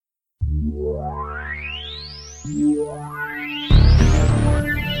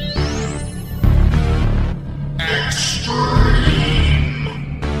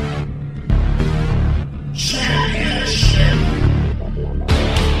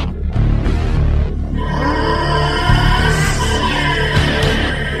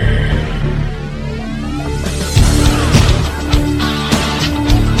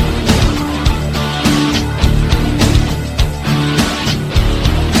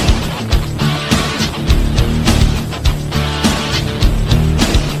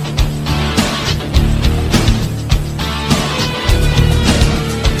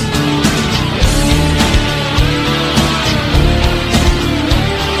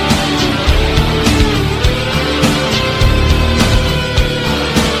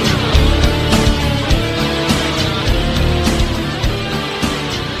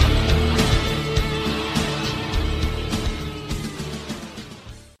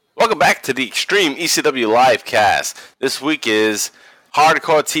Welcome back to the Extreme ECW Livecast. This week is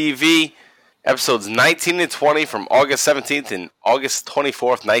Hardcore TV, episodes 19 and 20 from August 17th and August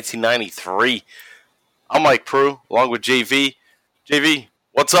 24th, 1993. I'm Mike Prue, along with JV. JV,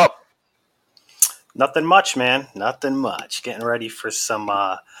 what's up? Nothing much, man. Nothing much. Getting ready for some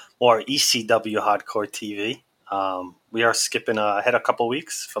more ECW Hardcore TV. We are skipping ahead a couple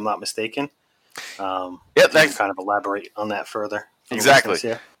weeks, if I'm not mistaken. Thanks. Kind of elaborate on that further. Exactly.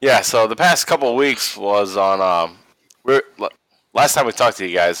 Yeah, so the past couple of weeks was on, last time we talked to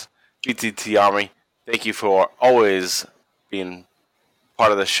you guys, BTT Army, thank you for always being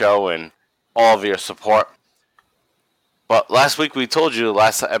part of the show and all of your support. But last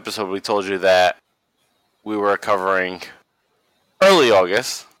episode we told you that we were covering early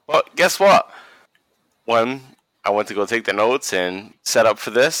August. But guess what? When I went to go take the notes and set up for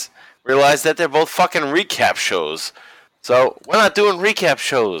this, realized that they're both fucking recap shows. So, we're not doing recap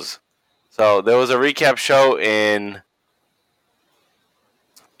shows. So, there was a recap show in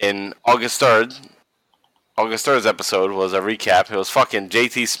August 3rd. August 3rd's episode was a recap. It was fucking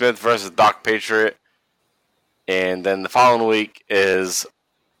JT Smith versus Doc Patriot. And then the following week is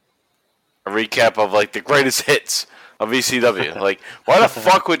a recap of, like, the greatest hits of ECW. Like, why the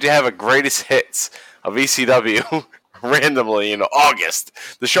fuck would you have a greatest hits of ECW randomly in August?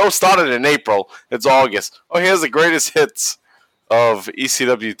 The show started in April. It's August. Oh, here's the greatest hits of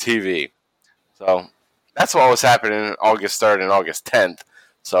ECW TV. So that's what was happening on August 3rd and August 10th.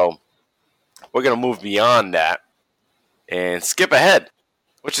 So we're going to move beyond that and skip ahead,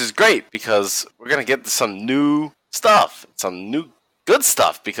 which is great because we're going to get to some new stuff, some new good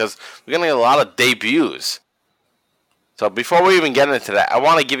stuff, because we're going to get a lot of debuts. So before we even get into that, I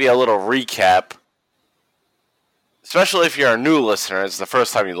want to give you a little recap. Especially if you're a new listener, it's the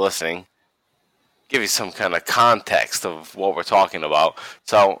first time you're listening, give you some kind of context of what we're talking about.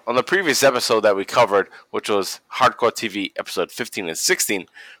 So, on the previous episode that we covered, which was Hardcore TV episode 15 and 16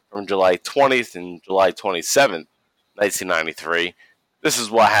 from July 20th and July 27th, 1993, this is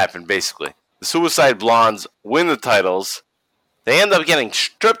what happened basically. The Suicide Blondes win the titles. They end up getting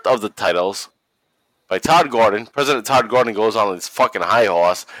stripped of the titles by Todd Gordon. President Todd Gordon goes on this fucking high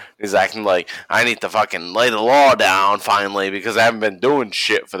horse. He's acting like, I need to fucking lay the law down finally because I haven't been doing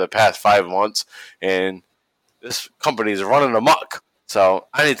shit for the past 5 months and this company's running amok. So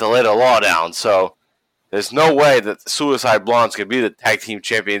I need to lay the law down. So there's no way that the Suicide Blondes could be the tag team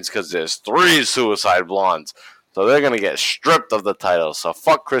champions because there's 3 Suicide Blondes. So they're going to get stripped of the titles. So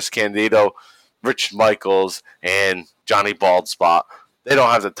fuck Chris Candido, Rich Michaels, and Johnny Baldspot. They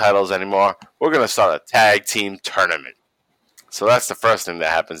don't have the titles anymore. We're going to start a tag team tournament. So that's the first thing that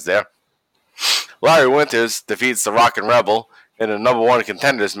happens there. Larry Winters defeats the Rockin' Rebel in a number 1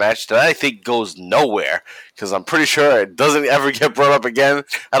 contenders match that I think goes nowhere because I'm pretty sure it doesn't ever get brought up again.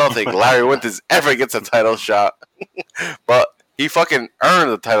 I don't think Larry Winters ever gets a title shot. But he fucking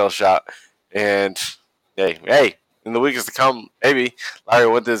earned the title shot. And hey, in the weeks to come, maybe Larry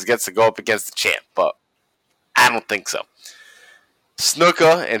Winters gets to go up against the champ. But I don't think so.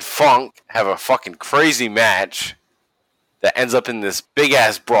 Snuka and Funk have a fucking crazy match that ends up in this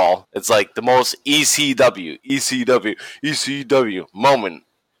big-ass brawl. It's like the most ECW moment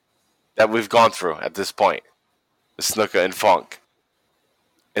that we've gone through at this point. The Snuka and Funk.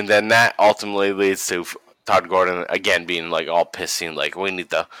 And then that ultimately leads to Todd Gordon, again, being like all pissy, like, we need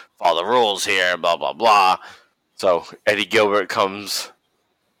to follow the rules here, blah, blah, blah. So Eddie Gilbert comes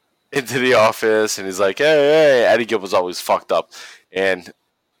into the office, and he's like, hey, Eddie Gilbert's always fucked up. And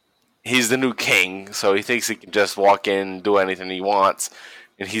he's the new king, so he thinks he can just walk in and do anything he wants.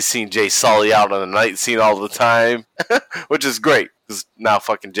 And he's seen Jay Sully out on the night scene all the time, which is great, because now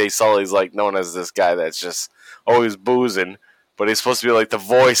fucking Jay Sully's like known as this guy that's just always boozing. but he's supposed to be like the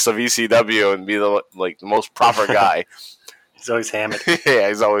voice of ECW and be the most proper guy. He's always hammered. Yeah,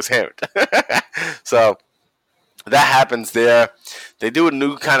 he's always hammered. So that happens there. They do a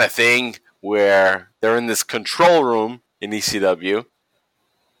new kind of thing where they're in this control room in ECW,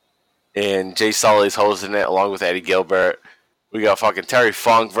 and Jay Sully's hosting it along with Eddie Gilbert. We got fucking Terry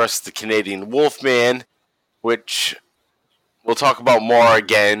Funk versus the Canadian Wolfman, which we'll talk about more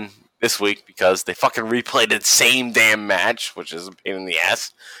again this week because they fucking replayed the same damn match, which is a pain in the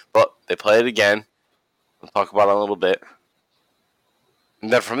ass. But they play it again. We'll talk about it in a little bit.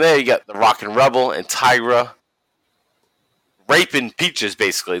 And then from there, you got the Rockin' Rebel and Tyra raping Peaches,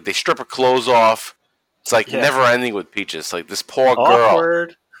 basically. They strip her clothes off. It's like never ending with Peaches. Like this poor girl.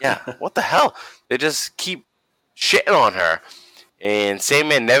 Awkward. Yeah, what the hell? They just keep shitting on her. And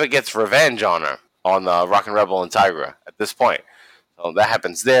Sandman never gets revenge on her, on the Rockin' Rebel and Tyra at this point. So that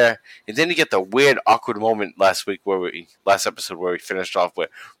happens there. And then you get the weird, awkward moment last episode where we finished off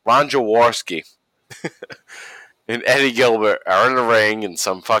with Ron Jaworski and Eddie Gilbert are in the ring in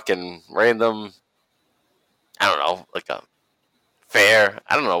some fucking random, I don't know, like a fair.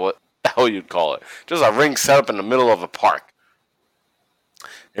 I don't know what the hell you'd call it. Just a ring set up in the middle of a park.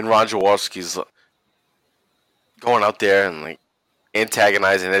 And Ron Jaworski's going out there and like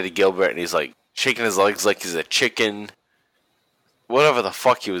antagonizing Eddie Gilbert, and he's like shaking his legs like he's a chicken. Whatever the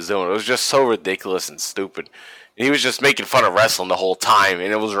fuck he was doing. It was just so ridiculous and stupid. And he was just making fun of wrestling the whole time,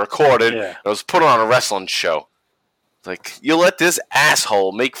 and it was recorded. Yeah. It was put on a wrestling show. It's like, you let this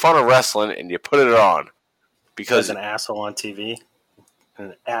asshole make fun of wrestling, and you put it on. Because an asshole on TV,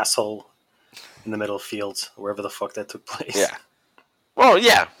 an asshole in the middle of fields, wherever the fuck that took place. Yeah. Well,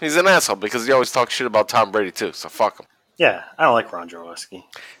 yeah, he's an asshole because he always talks shit about Tom Brady, too, so fuck him. Yeah, I don't like Ron Jaworski.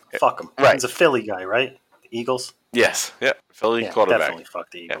 Fuck him. Right. He's a Philly guy, right? The Eagles? Yes. Yeah, Philly quarterback. Definitely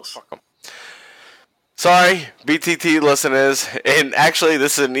fuck the Eagles. Yeah, fuck him. Sorry, BTT listeners. And actually,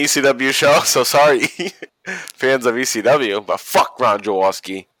 this is an ECW show, so sorry, fans of ECW, but fuck Ron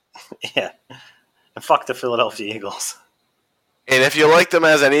Jaworski. Yeah. And fuck the Philadelphia Eagles. And if you like them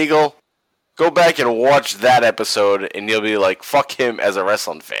as an Eagle, go back and watch that episode, and you'll be like, fuck him as a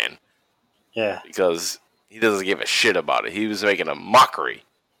wrestling fan. Yeah. Because he doesn't give a shit about it. He was making a mockery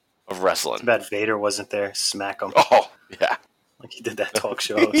of wrestling. Too bad Vader wasn't there. Smack him. Oh, yeah. Like he did that talk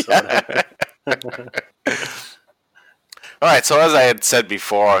show. So All right, so as I had said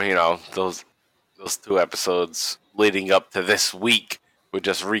before, you know, those 2 episodes leading up to this week were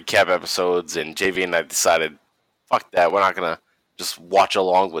just recap episodes, and JV and I decided, fuck that, we're not going to just watch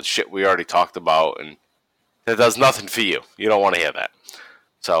along with shit we already talked about, and that does nothing for you. You don't want to hear that.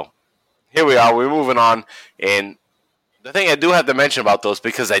 So, here we are, we're moving on, and the thing I do have to mention about those,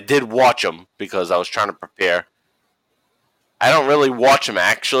 because I did watch them, because I was trying to prepare, I don't really watch them,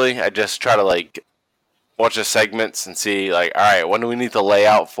 actually. I just try to, like, watch the segments and see, like, all right, when do we need to lay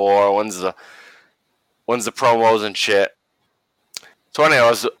out for? When's the promos and shit? So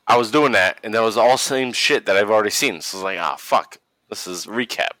anyway, I was doing that, and there was all same shit that I've already seen. So I was like, fuck, this is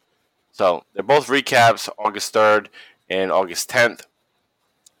recap. So they're both recaps, August 3rd and August 10th.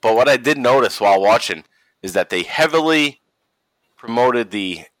 But what I did notice while watching is that they heavily promoted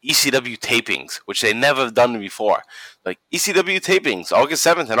the ECW tapings, which they never have done before. Like, ECW tapings, August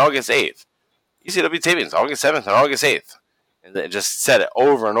 7th and August 8th. ECW tapings, August 7th and August 8th. And they just said it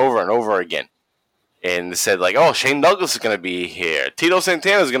over and over and over again. And they said, like, oh, Shane Douglas is going to be here. Tito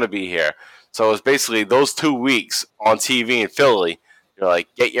Santana is going to be here. So it was basically those 2 weeks on TV in Philly. You're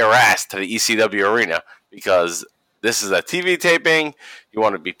like, get your ass to the ECW arena because this is a TV taping. You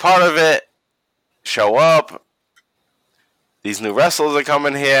want to be part of it. Show up. These new wrestlers are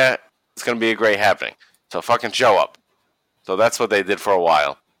coming here. It's going to be a great happening. So fucking show up. So that's what they did for a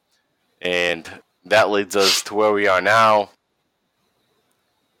while. And that leads us to where we are now.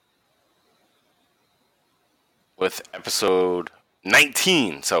 With episode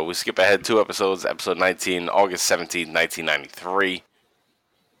 19. So we skip ahead 2 episodes. Episode 19, August 17, 1993.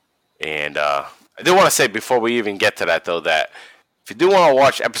 And I do want to say before we even get to that, though, that if you do want to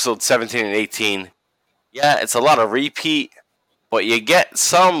watch episode 17 and 18, yeah, it's a lot of repeat, but you get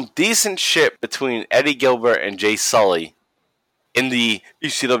some decent shit between Eddie Gilbert and Jay Sully in the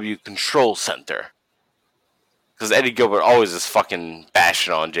ECW Control Center. Because Eddie Gilbert always is fucking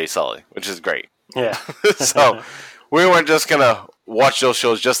bashing on Jay Sully, which is great. Yeah. So we weren't just going to watch those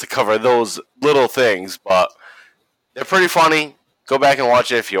shows just to cover those little things, but they're pretty funny. Go back and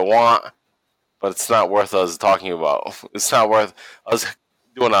watch it if you want, but it's not worth us talking about. It's not worth us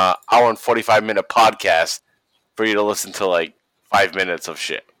doing an hour and 45-minute podcast for you to listen to like 5 minutes of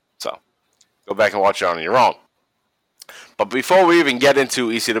shit. So go back and watch it on your own. But before we even get into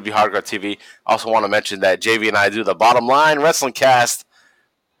ECW Hardcore TV, I also want to mention that JV and I do the Bottom Line Wrestling Cast.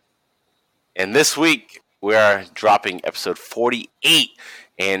 And this week, we are dropping episode 48.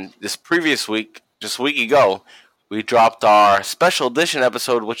 And this previous week, just a week ago, we dropped our special edition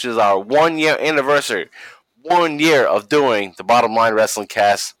episode, which is our 1 year anniversary. 1 year of doing the Bottom Line Wrestling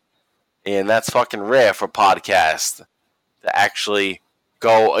Cast. And that's fucking rare for podcasts to actually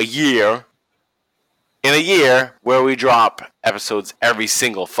go a year. In a year where we drop episodes every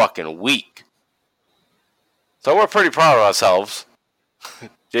single fucking week. So we're pretty proud of ourselves.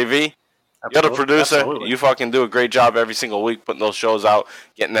 JV, you're the producer. Absolutely. You fucking do a great job every single week putting those shows out,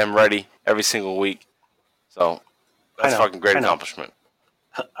 getting them ready every single week. So that's a fucking great accomplishment.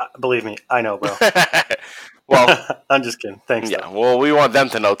 Believe me, I know, bro. Well, I'm just kidding. Thanks. Yeah, well, we want them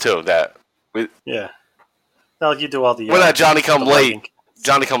to know too that we. Yeah. No, you do all the. We're not Johnny come late.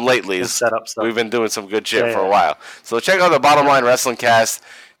 Johnny come latelys. Set up stuff. We've been doing some good shit for a while. So check out the Bottom Line Wrestling Cast.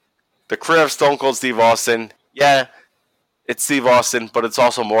 The career of Stone Cold Steve Austin. Yeah, it's Steve Austin, but it's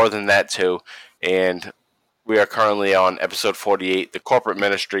also more than that too. And we are currently on episode 48, the corporate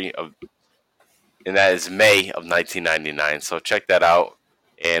ministry of, and that is May of 1999. So check that out.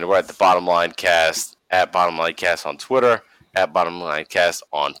 And we're at the Bottom Line Cast, at Bottom Line Cast on Twitter, at Bottom Line Cast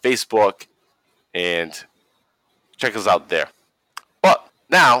on Facebook, and check us out there. But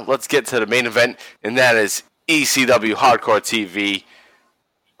now, let's get to the main event, and that is ECW Hardcore TV,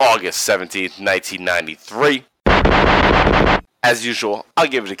 August 17th, 1993. As usual, I'll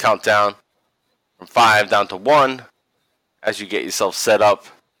give it a countdown from 5 down to 1 as you get yourself set up.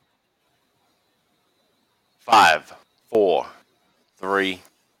 5, 4, 3,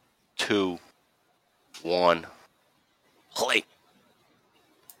 2, 1, play.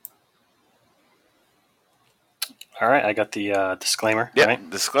 All right, I got the disclaimer. Yeah, right?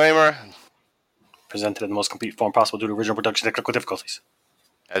 Disclaimer. Presented in the most complete form possible due to original production technical difficulties.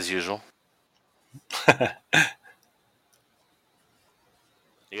 As usual.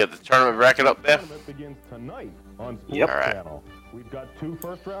 You got the tournament bracket up there? Yep. All right.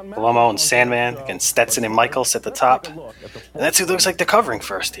 Palomo and Sandman against Stetson and Michaels at the top. And that's who looks like they're covering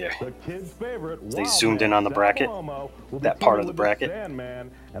first here. They zoomed in on the bracket, that part of the bracket.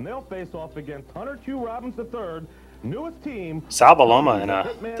 And they'll face off against Hunter Q. Robbins III, newest team. Sal Baloma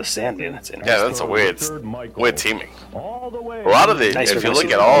and the Sandman. That's interesting. Yeah, that's a weird teaming. A lot of the, if you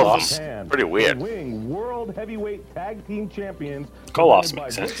look at all of them, pretty weird. World heavyweight tag team champions. Koloffs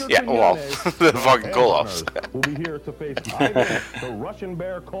makes sense. Yeah, well, the fucking Koloffs. Will be here to face Ivan, the Russian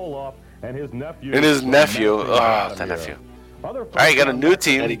Bear Koloff, and his nephew. The nephew. All right, you got a new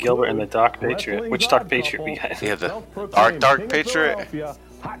team. Eddie Gilbert and the Dark Patriot. Which Dark Patriot we got? Yeah, the Dark Patriot.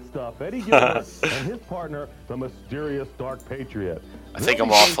 Hot stuff, Eddie Gilbert and his partner, the mysterious Dark Patriot. I think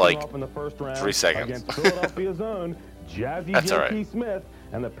I'm off like 3 seconds. Against Philadelphia's own Jazzy That's J.T. right. Smith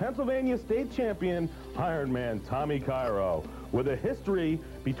and the Pennsylvania State Champion Iron Man Tommy Cairo. With a history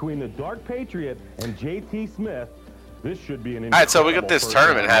between the Dark Patriot and J.T. Smith, this should be an incredible. All right, so we got this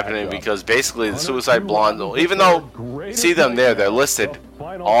tournament happening because basically the Suicide Blondes, even though you see them there, they're listed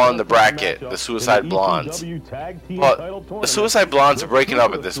on the bracket, the Suicide Blondes. But the Suicide Blondes are breaking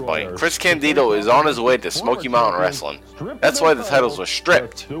up at this point. Chris Candido is on his way to Smoky Mountain Wrestling. That's why the titles were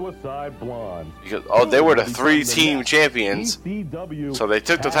stripped. Because, they were the 3-team champions, so they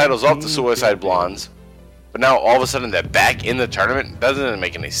took the titles off the Suicide Blondes. But now all of a sudden they're back in the tournament? That doesn't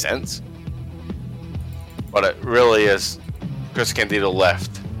make any sense. But it really is Chris Candido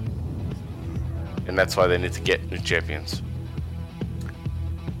left. And that's why they need to get new champions.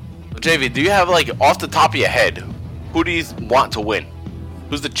 So JV, do you have, like, off the top of your head, who do you want to win?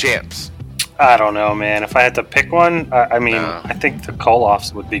 Who's the champs? I don't know, man. If I had to pick one, I think the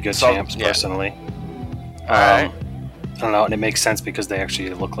Koloffs would be good champs, personally. Alright. I don't know, and it makes sense because they actually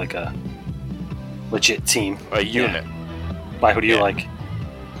look like a legit team. A unit. Why, who do you like?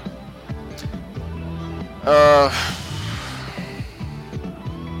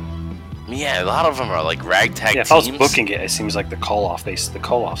 Yeah, a lot of them are like ragtag teams. If I was booking it, it seems like the Koloffs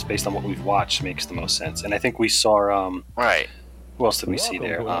based on what we've watched, makes the most sense. And I think we saw right. Who else did we see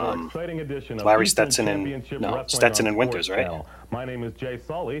there? Larry Stetson and Winters, right? My name is Jay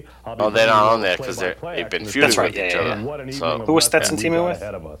Sully. Oh, they're not on there because they've been feuding with each other. So, who was Stetson teaming with?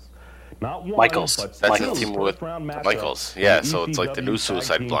 Michaels. Stetson teaming with Michaels. Yeah, so it's like the new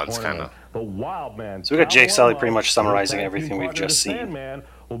Suicide Blondes, kind of. So we got Jake Sully pretty much summarizing everything we've just seen.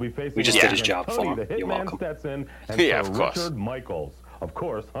 We just did his job for him. You're welcome. Yeah, of course. Of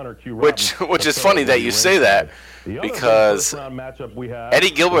course, Hunter Q. Which is funny that you say that, because Eddie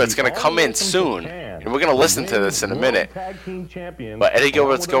Gilbert's going to come in soon, and we're going to listen to this in a minute. But Eddie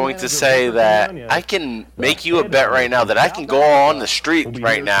Gilbert's going to say that I can make you a bet right now that I can go on the street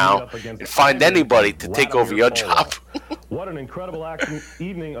right now and find anybody to take over your job. What an incredible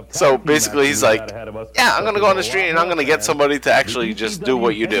evening of so basically, he's like, yeah, I'm going to go on the street and I'm going to get somebody to actually just do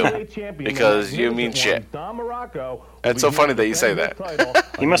what you do, because you mean shit. And it's so funny that you say that.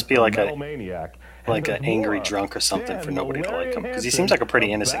 He must be like an angry drunk or something for nobody to like him, because he seems like a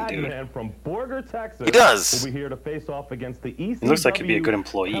pretty innocent dude. He does. He looks like he'd be a good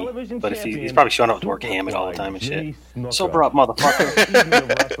employee, but if he's probably showing up to work hammered all the time and shit. Sober up, motherfucker.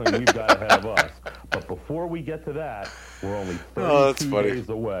 But before we get to that, we're only 32 days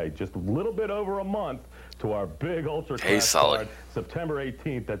away, just a little bit over a month, to our big Ultra Clash card, September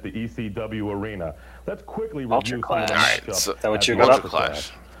 18th at the ECW Arena. Let's quickly review Ultra Clash. All right, so that what you got up?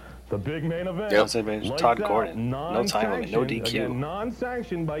 Clash. The big main event. Yep. Todd Gordon. No time limit, no DQ.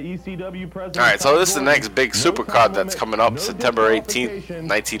 Non-sanctioned by ECW president. All right, so this is the next big super card that's coming up, September 18th,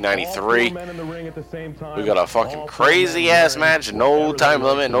 1993. We got a fucking crazy ass match, no time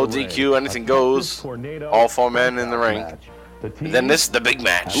limit, no DQ, anything goes. All 4 men in the ring. And then this is the big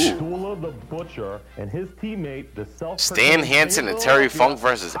match. Stan Hansen and Terry Funk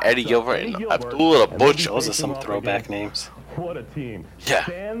versus Eddie Gilbert and Abdullah the Butcher. Those are some throwback names. What a team. Yeah.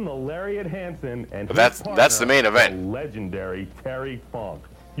 Stan the Lariat Hansen and that's the main event. Legendary Terry Funk.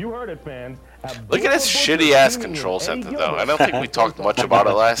 You heard it, fans. Look at this shitty ass control center, though. I don't think we talked much about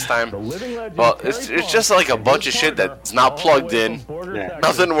it last time. Well, it's just like a bunch of shit that's not plugged in. Yeah.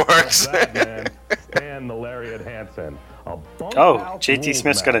 Nothing works. Stan the Lariat Hansen. Oh, JT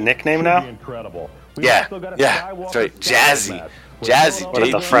Smith's got a nickname now? Yeah, that's right. Jazzy. What are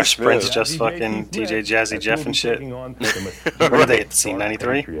the Fresh Prince just fucking DJ Jazzy Jeff and shit? Where are they at the scene,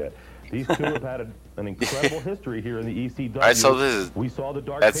 93? These two have had an incredible history here in the ECW. All right, so that's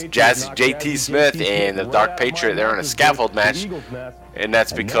Jazzy JT Smith and the Dark Patriot. They're in a scaffold match, and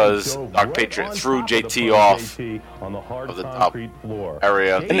that's because Dark Patriot threw JT off of the top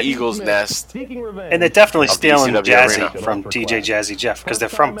area of the Eagle's Nest. And they're definitely stealing Jazzy from DJ Jazzy Jeff, because they're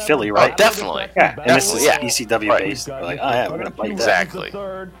from Philly, right? Oh, definitely. Yeah, and this is ECW based. They're like, oh yeah, we're gonna bite that. Exactly.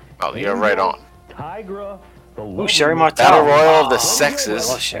 Oh, you're right on. Ooh, Sherry Martel. Battle Royal of the Sexes.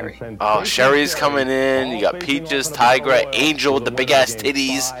 I love Sherry. Oh, Sherry's coming in. You got Peaches, Tigra, Angel with the big ass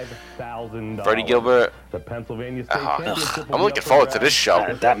titties, Freddie Gilbert. I'm looking forward to this show.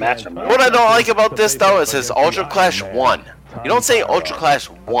 That match. What I don't like about this, though, is it says Ultra Clash 1. You don't say Ultra Clash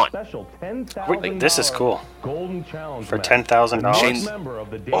 1. Wait, this is cool. For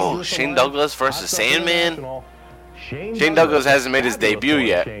 $10,000. Shane Douglas versus Sandman. Shane Douglas hasn't made his debut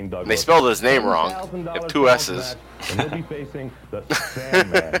yet. They spelled his name wrong. They have 2 S's. And he'll be facing the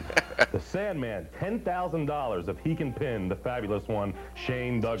Sandman. The Sandman, $10,000 if he can pin the fabulous one,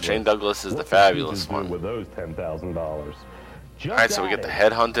 Shane Douglas. Shane Douglas is the fabulous one. With those $10,000. All right, so we get the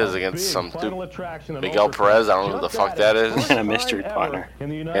Headhunters against some dude, Miguel Perez. I don't know who the fuck that is. And a mystery partner.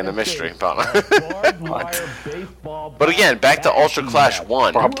 And a mystery partner. But again, back to Ultra Clash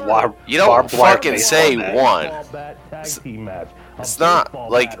 1. You don't fucking say 1. It's not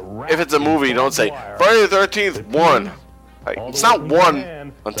like, if it's a movie, you don't say Friday the 13th 1. Like, it's not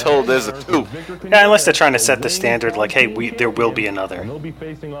 1 until there's a 2. Yeah, unless they're trying to set the standard, like, hey, there will be another. I don't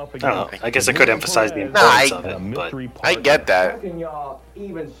know. I guess I could emphasize the importance of it, but I get that.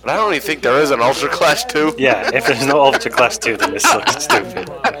 But I don't even think there is an Ultra Clash 2. Yeah, if there's no Ultra Clash 2, then this looks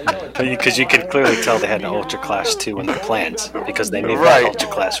stupid. Because you can clearly tell they had an Ultra Clash 2 in their plans, because they made that Ultra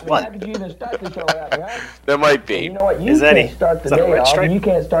Clash 1. There might be. You know what? You Is that can't start the day off. You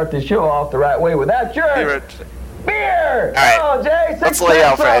can't start the show off the right way without your beer. All right. Oh, Jay, let's lay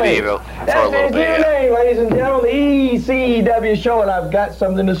out for Eddie for a little bit. Name, ladies and gentlemen, the ECW show, and I've got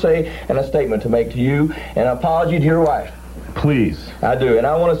something to say and a statement to make to you, and an apology to your wife. Please. I do, and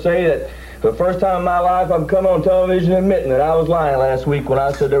I want to say that for the first time in my life, I'm coming on television admitting that I was lying last week when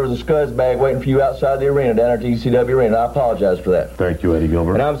I said there was a scuzz bag waiting for you outside the arena, down at the ECW arena. I apologize for that. Thank you, Eddie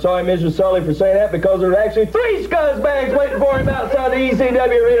Gilbert. And I'm sorry, Mr. Sully, for saying that, because there's actually 3 scuzz bags waiting for him outside the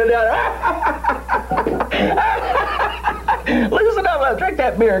ECW arena down there. Listen up, drink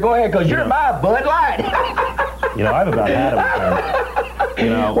that beer. Go ahead, because you're my Bud Light. You know, I've about had it.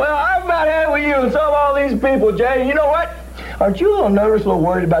 You know. Well, I've about had it with you and some of all these people, Jay. You know what? Aren't you a little nervous, a little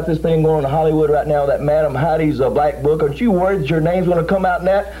worried about this thing going on in Hollywood right now, that Madam Heidi's Black Book? Aren't you worried that your name's going to come out in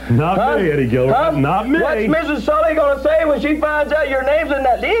that? Not me, Eddie Gilbert. Not me. What's Mrs. Sully going to say when she finds out your name's in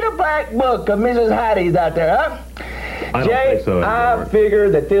that little Black Book of Mrs. Heidi's out there, huh? I don't Jay, think so, I figure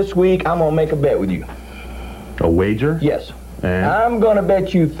that this week I'm going to make a bet with you. A wager? Yes. And? I'm going to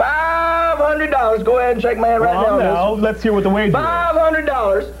bet you $500. Go ahead and check my hand right now. Now, let's hear what the wager is.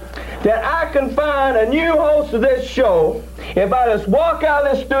 $500 that I can find a new host of this show if I just walk out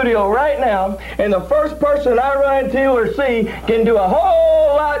of this studio right now and the first person I run into or see can do a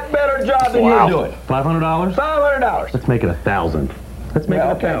whole lot better job than you're doing. $500? $500. Let's make it 1,000. Let's make it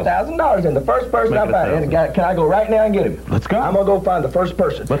 $1,000, and the first person I find. Can I go right now and get him? Let's go. I'm going to go find the first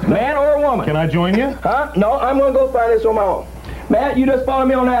person. Man or a woman. Can I join you? Huh? No, I'm going to go find this on my own. Matt, you just follow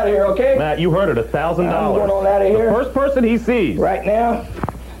me on out of here, okay? Matt, you heard it, $1,000. I'm going on out of here. The first person he sees. Right now.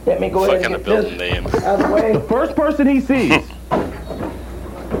 Let me go ahead and get this out of the way. The first person he sees.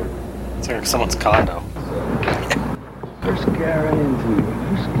 It's like someone's condo. First guy I run into.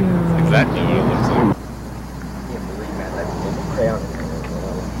 Exactly what it looks like. Can't believe that. That's a little crown.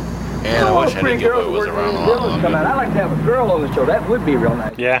 And I wish Eddie Gilbert was around a lot longer. I like to have a girl on the show. That would be real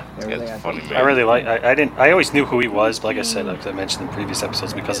nice. Yeah. It's funny, man. I really like. I always knew who he was, but like I said, like I mentioned in previous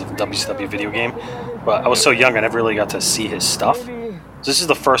episodes, because of the WCW video game. But I was so young, I never really got to see his stuff. So this is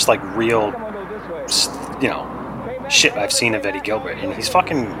the first like real, shit I've seen of Eddie Gilbert, and he's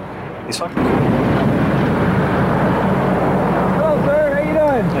fucking cool. Hello, sir. How you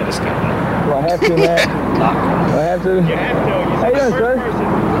doing? Yeah, this guy. Do I have to, man? Not cool. Do I have to? You have to. How you doing, sir?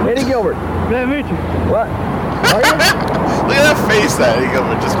 Eddie Gilbert. Glad to meet you. What? Are you? Look at that face that Eddie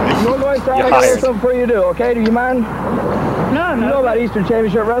Gilbert just made. We're going to try to get something for you to do, okay? Do you mind? No, You know about Eastern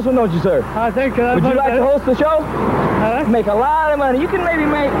Championship Wrestling, don't you, sir? I think Would you like to host the show? Make a lot of money. You can maybe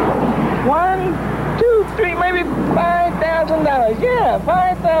make $1, $2, $3, maybe $5,000. Yeah,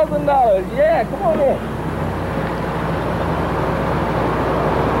 $5,000. Yeah, come on in.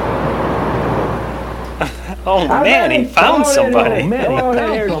 Oh man, he found somebody. Come on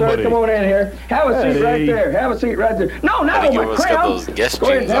in here, sir. Come on in here. Have a seat right there. Have a seat right there. No, not on my crown. Go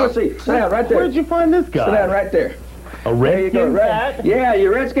ahead and have a seat. Sit down right there. Where'd you find this guy? Sit down right there. A Redskins guy? Yeah,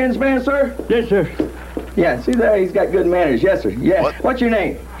 you Redskins fan, sir? Yes, sir. Yeah, see there, he's got good manners. Yes, sir. Yeah. What's your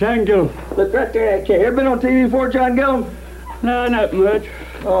name? John Gillum. Look right there in that chair. You ever been on TV before, John Gillum? No, not much.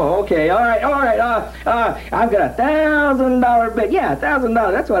 Oh, okay. All right. I've got $1,000 bet. Yeah,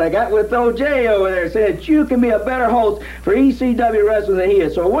 $1,000. That's what I got with OJ over there. Said that you can be a better host for ECW wrestling than he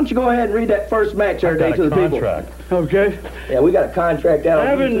is. So why don't you go ahead and read that first match there today to the people? Okay. Yeah, we got a contract out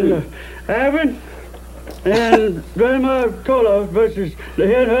on YouTube. Evan and Grandma Cola versus the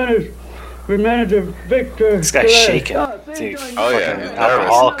Headhunters for manager Victor. This guy's shaking. Dude,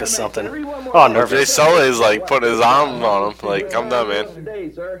 alcoholic or something. Oh, nervous. Jay Sully is like putting his arms on him. Like, come down, man.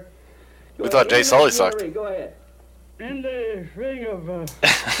 We thought Jay Sully sucked. In the ring of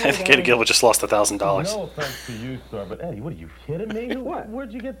Eddie Gilbert just lost $1,000. No offense to you, sir, but Eddie, what are you kidding me? What?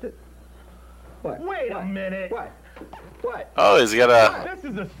 Where'd you get the? What? Wait a minute. What? What? Oh, he's got a This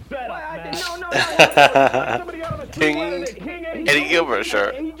is a setup, man. No. King Eddie Gilbert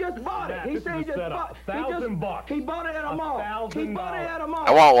shirt. He just bought it. He said he just bought it. $1,000. He bought it at a mall. He bought it at a mall.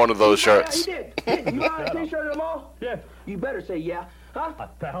 I want one of those shirts. He did. You bought a t-shirt at a mall? Yeah. You better say yeah. Huh?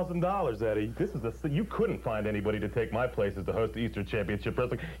 $1,000, Eddie. This is you couldn't find anybody to take my place as the host of Eastern Championship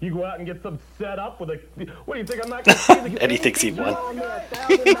Wrestling. You go out and get some set up with a. What do you think? I'm not going to see the Eddie thinks he won. You owe me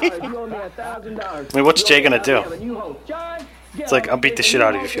 $1,000. I mean, what's Jay gonna do? It's like, I'll beat the shit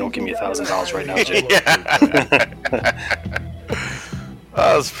out of you if you don't give me $1,000 right now, Jay.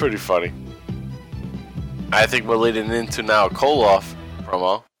 That was pretty funny. I think we're leading into now a Koloff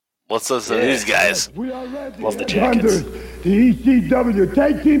promo. Let's listen to these guys. Love the jackets. The ECW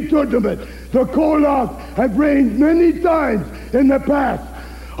Tag Team Tournament. The Koloff have reigned many times in the past.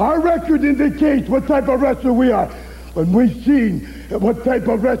 Our record indicates what type of wrestler we are. When we've seen what type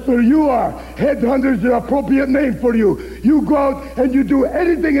of wrestler you are, Headhunters is an appropriate name for you. You go out and you do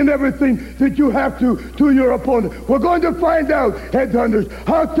anything and everything that you have to your opponent. We're going to find out, Headhunters,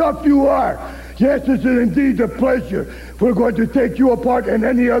 how tough you are. Yes, it's indeed a pleasure. We're going to take you apart and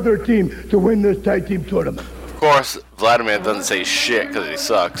any other team to win this tag team tournament. Of course, Vladimir doesn't say shit because he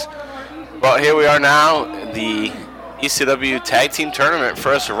sucks. But here we are now, the ECW Tag Team Tournament,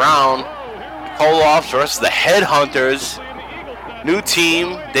 first round. Koloff versus the Headhunters. New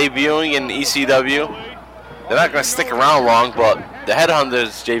team debuting in ECW. They're not going to stick around long, but the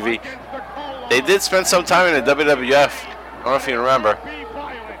Headhunters, JV, they did spend some time in the WWF. I don't know if you remember.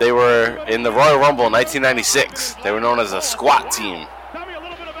 They were in the Royal Rumble in 1996. They were known as a squat team.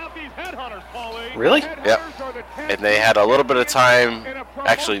 Really? Yep. And they had a little bit of time,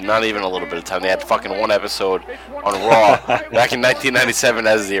 actually not even a little bit of time, they had fucking one episode on Raw back in 1997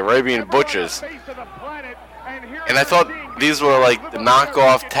 as the Arabian Butchers. And I thought these were like the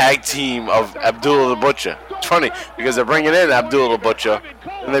knockoff tag team of Abdullah the Butcher. It's funny, because they're bringing in Abdullah the Butcher,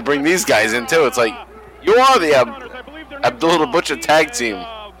 and they bring these guys in too. It's like, you are the Abdullah the Butcher tag team.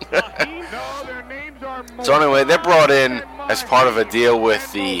 So anyway, they're brought in as part of a deal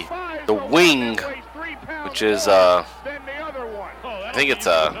with the Wing, which is I think it's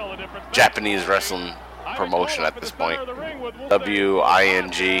a Japanese wrestling promotion at this point,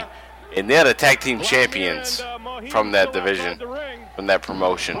 WING, and they're the tag team champions from that division, from that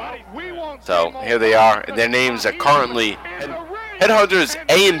promotion. So here they are, and their names are currently Headhunters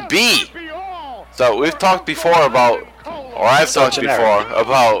A and B. So we've talked before about, or I've talked before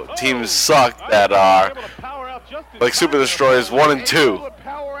about teams suck that are like Super Destroyers 1 and 2.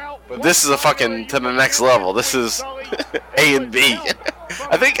 But this is a fucking to the next level. This is A and B.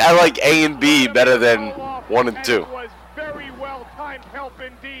 I think I like A and B better than 1 and 2.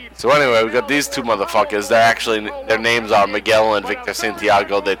 So anyway, we got these two motherfuckers. They're actually, their names are Miguel and Victor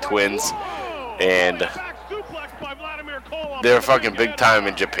Santiago. They're twins, and they're fucking big time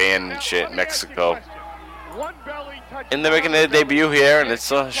in Japan and shit, Mexico. And they're making their debut here, and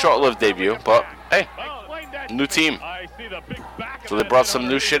it's a short-lived debut, but hey, new team. So they brought some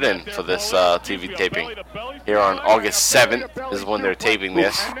new shit in for this TV taping. Here on August 7th is when they're taping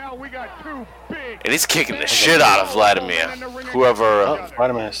this. And he's kicking the shit out of Vladimir. Whoever...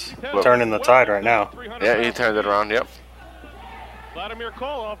 Vladimir's turning the tide right now. Yeah, he turned it around, yep.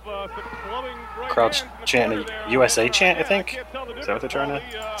 Crowd's chanting a USA chant, I think. Is that what they're trying to?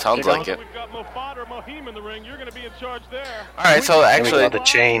 Sounds like it. Alright, so actually, the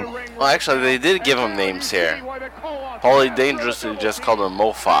chain. Well, actually, they did give him names here. Paulie Dangerously just called him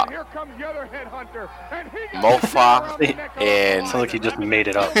Mofa. Mofa and... Sounds like he just made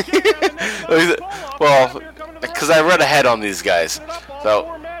it up. Well, because I read ahead on these guys.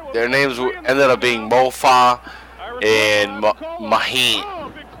 So, their names ended up being Mofa and Maheen.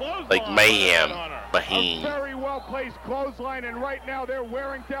 Like Mayhem. Maheen.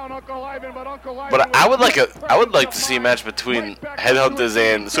 But I would like to see a match between Headhunters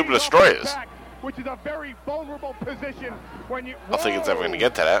and Super Destroyers. I don't think it's ever going to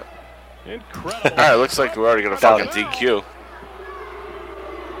get to that. Alright, looks like we're already going to fucking DQ.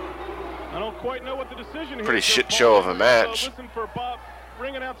 I don't quite know what the decision here. Pretty shit show of a match. Listen for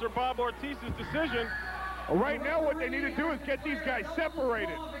ring announcer Bob Ortiz's decision. Well, right now what they need to do is get these guys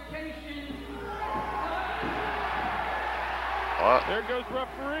separated. What? There goes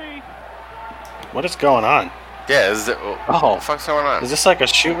referee. What is going on? Yeah, what the fuck's going on? Is this like a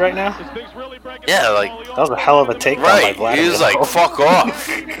shoot right now? Yeah, like... That was a hell of a takedown by Vladimir. He was like, fuck off.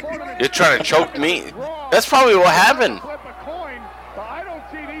 You're trying to choke me. That's probably what happened.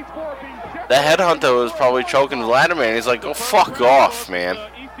 The headhunter was probably choking Vladimir, and he's like, "Go fuck off, man."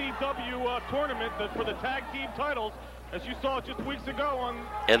 ECW tournament for the tag team titles, as you saw just weeks ago on.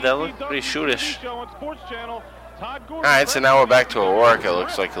 Yeah, that looked pretty shootish. All right, so now we're back to a work. It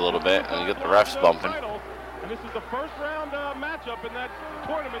looks like a little bit, and you get the refs bumping. And this is the first round matchup in that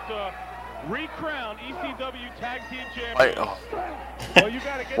tournament to re-crown ECW tag team champion.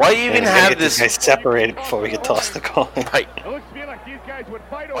 Why even have this? Guys separated before we get tossed the coin. Right.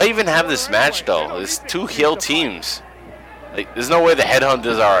 Why even have this match though? There's two heel teams. Like, there's no way the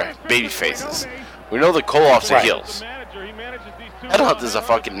Headhunters are baby faces. We know the Koloffs are heels. Headhunters are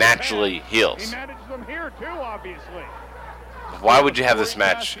fucking naturally heels. Why would you have this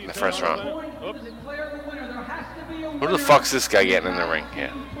match in the first round? Who the fuck's this guy getting in the ring?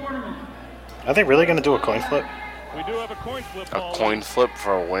 Yeah. Are they really gonna do a coin flip? We do have a coin flip. A coin flip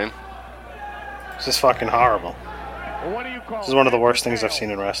for a win? This is fucking horrible. This is one of the worst things I've seen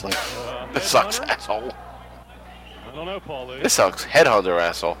in wrestling. This sucks, asshole. I don't know, Paul. This sucks, headhunter,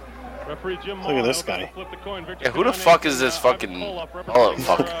 asshole. Look at this guy. Yeah, who the fuck is this fucking... Oh,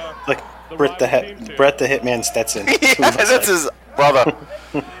 fuck. Like Brett the Hitman Stetson. Yeah, that's his brother.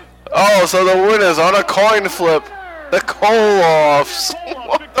 Oh, so the winners on a coin flip. The Koloffs.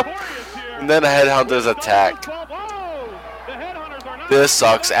 And then the Headhunters attack. This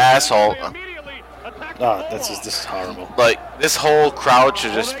sucks, asshole. Oh, this is horrible. Like, this whole crowd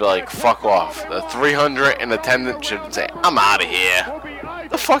should just be like, fuck off. The 300 in attendance should say, I'm out of here.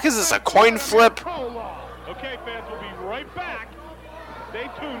 The fuck is this, a coin flip? Okay, fans, we'll be right back. Stay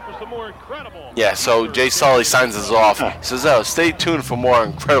tuned for some more incredible. Yeah, so Jay Sully signs us off. He says, oh, stay tuned for more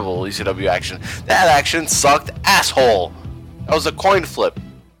incredible ECW action. That action sucked, asshole. That was a coin flip.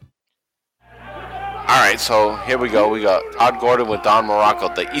 Alright, so here we go. We got Todd Gordon with Don Morocco,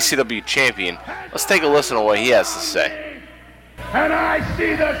 the ECW champion. Let's take a listen to what he has to say. And I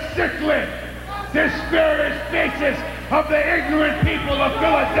see the sickly, dispirited faces of the ignorant people of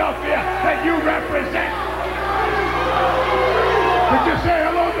Philadelphia that you represent. Could you say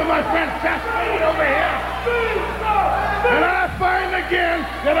hello to my friend Cassidy over here? And I find again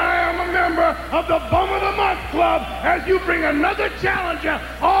that I am a member of the Bum of the Month Club as you bring another challenger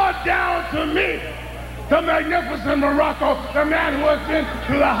all down to me. The magnificent Morocco, the man who has been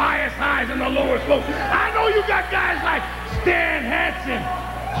through the highest highs and the lowest lows. I know you got guys like Stan Hansen,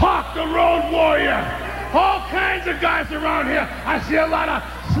 Hawk the Road Warrior, all kinds of guys around here. I see a lot of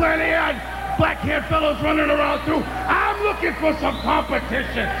slanty-eyed, black-haired fellows running around too. I'm looking for some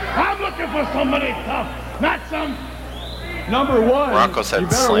competition. I'm looking for somebody tough, not some... Number one, Morocco said you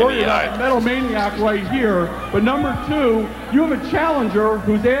better worry about slanty-eyed. the Metal Maniac right here. But number two, you have a challenger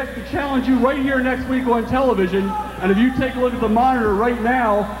who's asked to challenge you right here next week on television. And if you take a look at the monitor right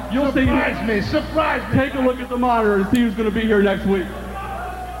now, you'll see... Surprise me. Take a look at the monitor and see who's going to be here next week.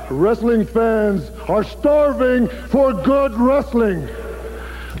 Wrestling fans are starving for good wrestling.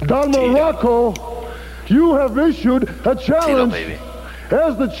 Don Morocco, you have issued a challenge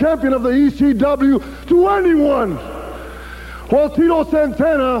as the champion of the ECW to anyone. Well, Tito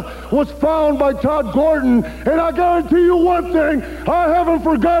Santana was found by Todd Gordon, and I guarantee you one thing, I haven't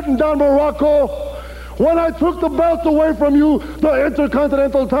forgotten, Don Morocco. When I took the belt away from you, the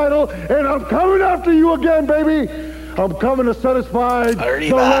Intercontinental title, and I'm coming after you again, baby. I'm coming to satisfy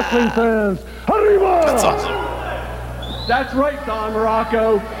the wrestling fans. Arriba! That's awesome. That's right, Don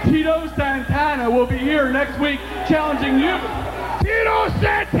Morocco. Tito Santana will be here next week challenging you. Tito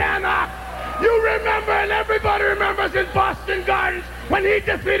Santana! You remember, and everybody remembers in Boston Gardens when he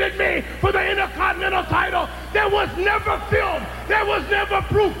defeated me for the Intercontinental title. There was never film. There was never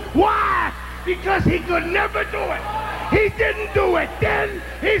proof. Why? Because he could never do it. He didn't do it then.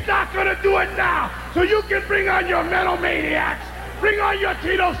 He's not going to do it now. So you can bring on your Metal Maniacs. Bring on your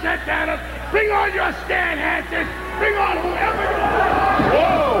Tito Santanas. Bring on your Stan Hansons. Bring on whoever you want.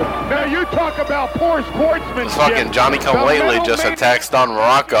 Whoa! Now you talk about poor sportsmanship. Fucking Johnny Come Lately just attacks Don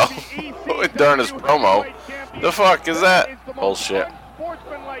Morocco during his promo. The fuck is that? Bullshit.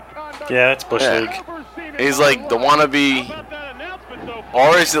 Yeah, it's Bush League. He's like the wannabe,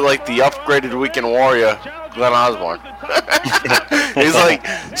 or is it like the upgraded Weekend Warrior, Glenn Osborne? He's like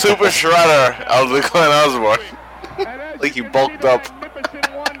Super Shredder of the Glenn Osborne. Like he bulked up.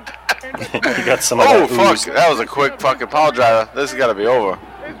 You got some Oh fuck! That was a quick fucking pile driver. This has got to be over.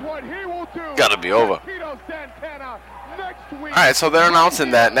 Got to be over. All right, so they're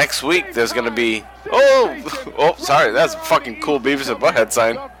announcing that next week there's gonna be. Oh, sorry, that's a fucking cool Beavis and Butthead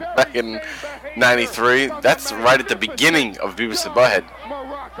sign back in '93. That's right at the beginning of Beavis and Butthead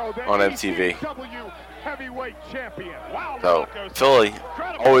on MTV. So Philly,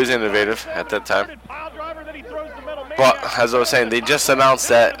 always innovative at that time. But as I was saying, they just announced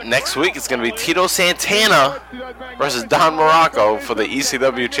that next week it's going to be Tito Santana versus Don Morocco for the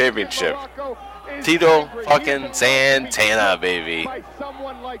ECW Championship. Tito fucking Santana, baby.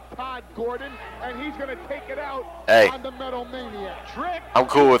 Hey, I'm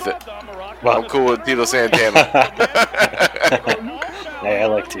cool with it. I'm cool with Tito Santana. Hey, I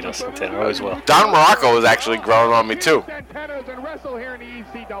like Tito Santana, always will. Don Morocco is actually growing on me too. I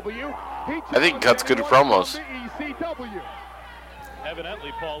think he cuts good promos.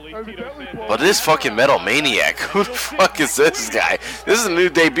 But this fucking Metal Maniac, who the fuck is this guy? This is a new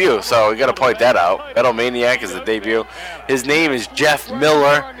debut, so we gotta point that out. Metal Maniac is the debut. His name is Jeff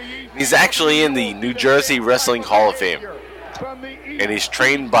Miller. He's actually in the New Jersey Wrestling Hall of Fame. And he's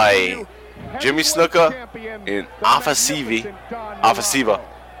trained by Jimmy Snuka in Afasiva.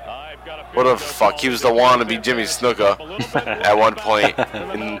 What the fuck? He was the wannabe Jimmy Snuka at one point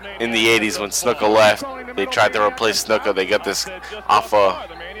in the 80s when Snuka left. They tried to replace Snuka. They got this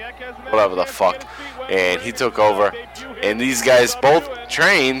whatever the fuck. And he took over. And these guys both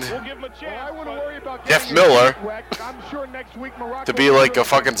trained Jeff Miller to be like a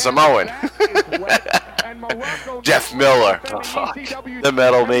fucking Samoan. Jeff Miller. Oh, fuck. The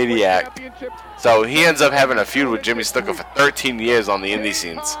Metal Maniac. So he ends up having a feud with Jimmy Snuka for 13 years on the indie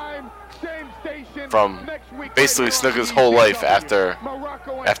scenes. From basically Snuka's whole life after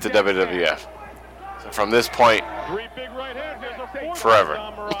WWF. So from this point, forever.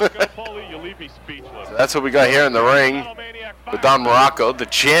 So that's what we got here in the ring with Don Morocco, the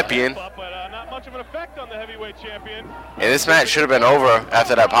champion. And this match should have been over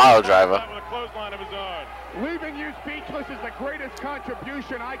after that pile driver. Leaving you speechless is the greatest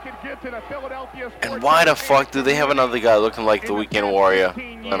contribution I could give to the Philadelphia sports. And why the fuck do they have another guy looking like the Weekend Warrior,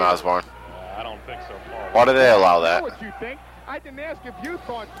 Glenn Osborne? I don't think so far. Why do they allow that?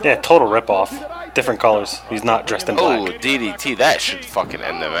 Yeah, total ripoff. Different colors. He's not dressed in black. Oh, DDT. That should fucking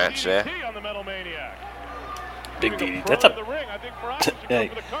end the match there. big DDT. That's a. Hey,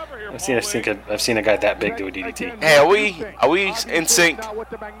 I've seen a guy that big do a DDT. Hey, are we in sync?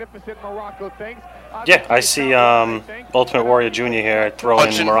 Yeah, I see Ultimate Warrior Jr. here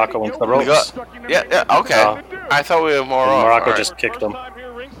throwing Morocco into the ropes. Yeah, okay. I thought we were more off. Morocco just kicked him.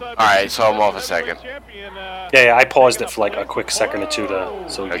 Alright, so I'm off a second. Yeah, I paused it for like a quick second or two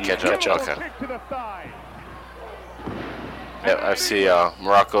so we can catch up. Okay. Yeah, I see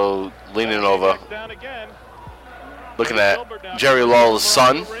Morocco leaning over, looking at Jerry Lawler's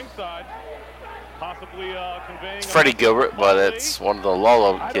son. It's Freddie Gilbert, but it's one of the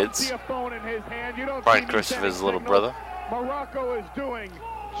Lawler kids. Brian Christopher's little brother.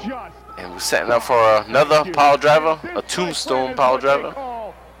 And we're setting up for another power driver, a tombstone power driver.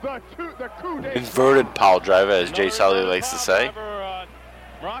 Inverted power driver, as Jay Sally likes to say.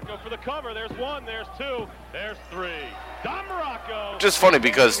 Morocco for the cover. There's one, there's two, there's three. Don Morocco. Just funny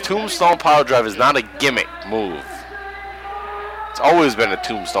because tombstone power driver is not a gimmick move. It's always been a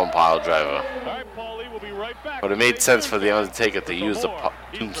tombstone power driver. But it made sense for The Undertaker to use the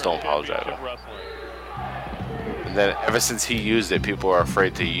tombstone power driver. And then ever since he used it, people are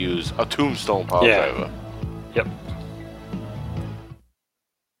afraid to use a tombstone power driver. Yep.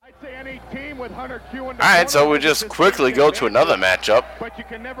 Alright, so we just quickly go to another matchup.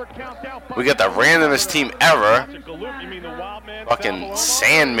 We got the randomest team ever. Fucking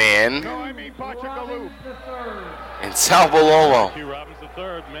Sandman and Sal Balomo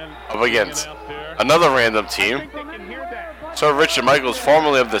up against another random team. Sir Richard Michaels,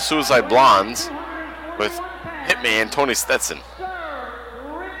 formerly of the Suicide Blondes, with Hitman Tony Stetson.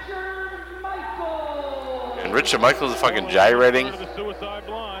 And Richard Michaels is fucking gyrating.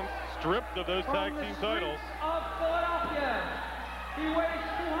 Stripped of those tag team titles. Of Philadelphia, he weighs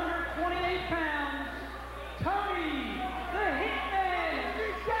 228 pounds. Tony the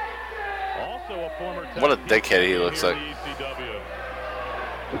Hitman Jackson. Also a former tag what a dickhead he looks like.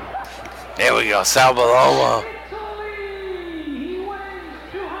 There we go, Sal Balomo.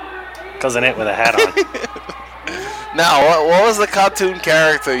 Cousin It with a hat on. Now, what was the cartoon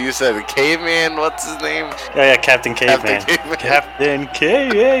character you said? The Caveman? What's his name? Yeah, Captain Caveman. Captain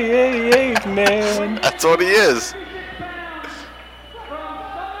Caveman. That's what he is.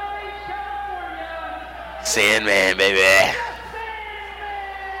 Sandman, baby. Here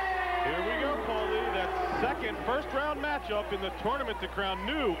we go, Paulie. That second first-round matchup in the tournament to crown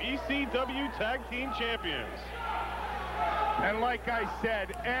new ECW Tag Team Champions. And like I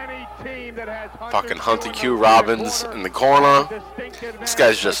said, any team that has fucking Hunter Q Robbins in the corner. This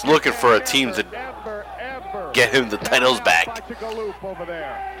guy's just looking for a team to get him the titles back.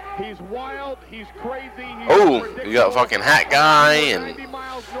 He's wild, he's crazy. Oh, you got fucking Hat Guy and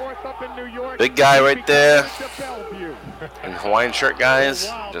big guy right there. And Hawaiian shirt guys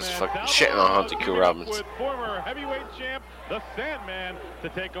just fucking shitting on Hunter Q Robbins. The Sandman to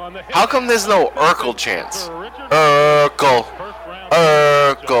take on the How come there's no Urkel chants? Urkel.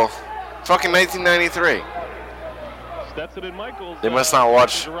 Urkel. Fucking 1993. Stetson and Michaels, they must not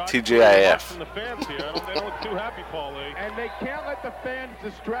watch TGIF. They don't look too happy, Paulie. And they can't let the fans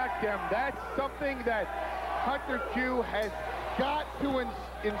distract them. That's something that Hunter Q has got to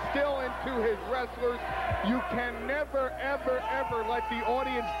instill into his wrestlers. You can never, ever, ever let the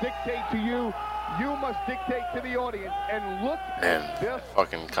audience dictate to you. You must dictate to the audience. And look at this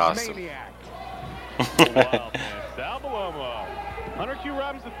fucking costume. Maniac. Wild, Sal Balomo. Hunter Q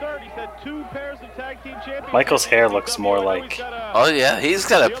Robbins III, he's had 2 pairs of tag team champions. Michael's hair looks more like... Oh yeah, he's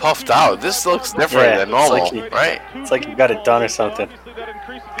got it puffed out. This looks different than normal, right? It's like you got it done or something.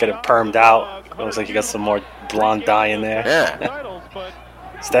 Got it permed out. It looks like you got some more blonde dye in there.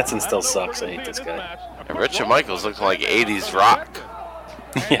 Yeah. Stetson still sucks. I hate this guy. And Richard Michaels looking like 80s rock.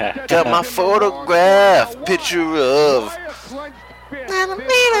 Yeah. Got my photograph, picture of...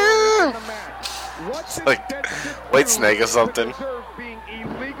 It's like White Snake or something. Being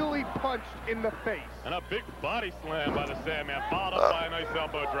illegally punched in the face. And a big body slam by the Sandman, followed up by a nice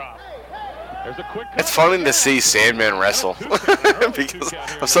elbow drop. There's a quick it's funny to see Sandman wrestle. Because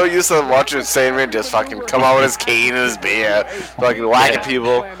I'm so used to watching Sandman just fucking come out with his cane and his beer, fucking whacking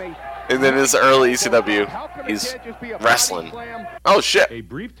people. And then this early ECW, he's wrestling. Oh shit.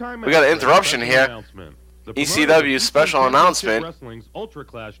 We got an interruption here. ECW special announcement.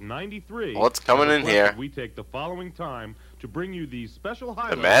 What's coming in here? We take the following time to bring you these special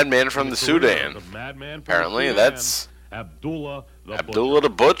highlights. The Madman from the Sudan. Apparently that's Abdullah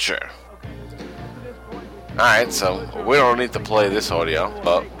the Butcher. Alright, so we don't need to play this audio,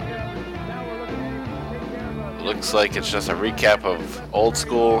 but looks like it's just a recap of old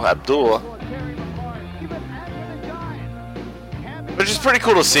school Abdullah. Which is pretty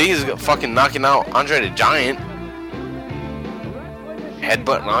cool to see. He's fucking knocking out Andre the Giant.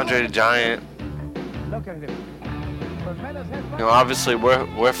 headbutting Andre the Giant. You know, obviously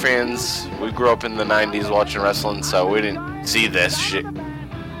we're fans. We grew up in the 90s watching wrestling, so we didn't see this shit.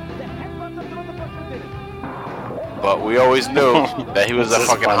 But we always knew that he was a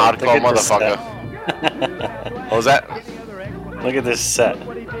fucking hardcore motherfucker. What was that? Look at this set.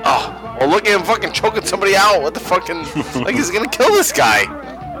 Oh, well, look at him fucking choking somebody out. What the fucking... like he's gonna kill this guy.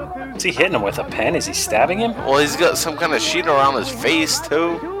 Is he hitting him with a pen? Is he stabbing him? Well, he's got some kind of sheet around his face,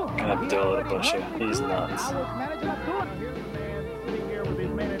 too. God, do a little bullshit. He's nuts.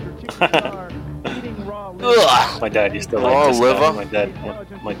 My dad used to like this guy.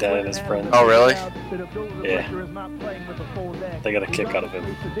 My dad and his friends. Oh, really? Yeah. They got a kick out of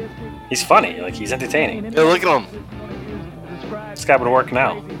him. He's funny. Like, he's entertaining. Yeah, look at him. This guy would work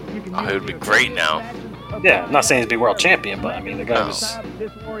now. Oh, he would be great now. Yeah, I'm not saying he'd be world champion, but I mean, the guy was...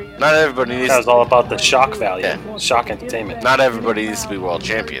 Not everybody needs... That was all about the shock value. Yeah. Shock entertainment. Not everybody needs to be world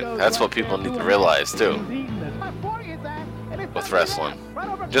champion. That's what people need to realize, too. With wrestling.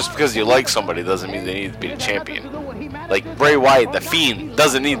 Just because you like somebody doesn't mean they need to be the champion. Like Bray Wyatt, the Fiend,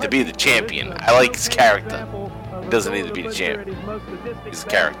 doesn't need to be the champion. I like his character. He doesn't need to be the champion. He's a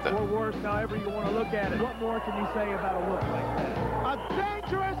character.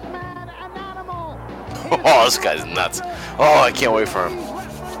 Oh, this guy's nuts. Oh, I can't wait for him.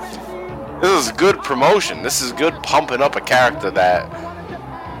 This is good promotion. This is good pumping up a character that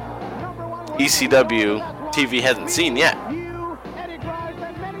ECW TV hasn't seen yet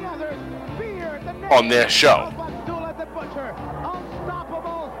on their show.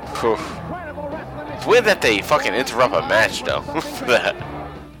 It's weird that they fucking interrupt a match, though. For that.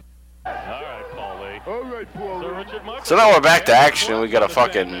 So now we're back to action. We got a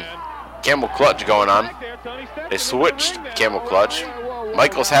fucking camel clutch going on. They switched camel clutch.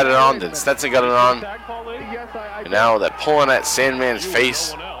 Michaels had it on, then Stetson got it on. And now they're pulling at Sandman's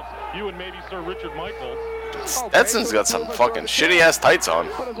face. Stetson's got some fucking shitty ass tights on.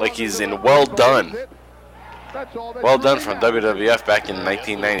 Like he's in Well Done. Well Done from WWF back in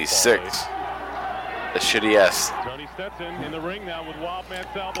 1996. The shitty ass.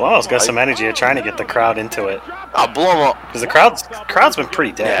 Well, got some energy of trying to get the crowd into it. Oh, Blomo. Because the crowd's been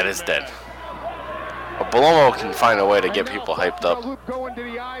pretty dead. Yeah, it is dead. But Blomo can find a way to get people hyped up. Going to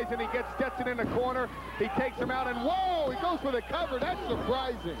the eyes and he gets Stetson in the corner. He takes him out and whoa, he goes for the cover. That's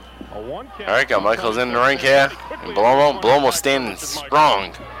surprising. Alright, got Michaels in the ring here. And Blomo standing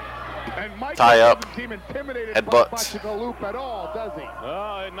strong. Tie up. Headbutts.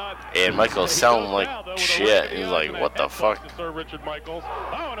 And Michaels selling like shit. He's like, what the fuck?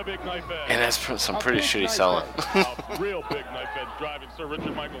 And that's some pretty shitty selling. Real big knife edge driving Sir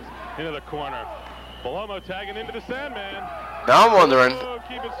Richard Michaels into the corner. Palomo tagging into the Sandman. Now I'm wondering,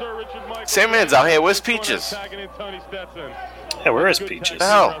 Sandman's out here. Where's Peaches? Yeah, where is Peaches?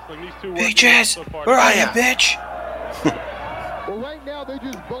 Hell. Peaches, where are you, bitch?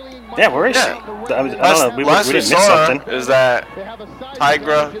 Yeah, where is she? I don't know. We didn't miss something. Is that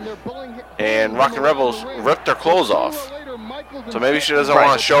Tigra and Rockin' Rebels ripped their clothes off. So maybe she doesn't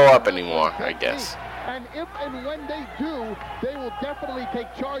want to show up anymore, I guess. And if and when they do, they will definitely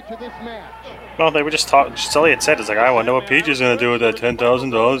take charge of this match. Well, they were just talking. Sully had said, "It's like I wonder what Peach is gonna do with that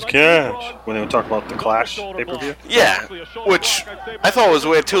 $10,000 cash." When they were talking about the Clash pay-per-view. Yeah, which I thought was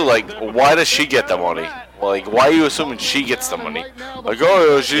weird too. Like, why does she get the money? Like, why are you assuming she gets the money? Like,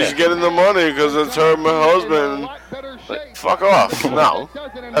 oh, she's getting the money because it's her and my husband. Like, fuck off. No,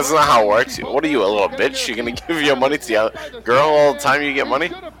 that's not how it works. What are you, a little bitch? You're gonna give your money to the girl all the time you get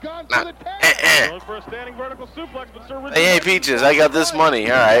money? Nah. Hey, Peaches, I got this money.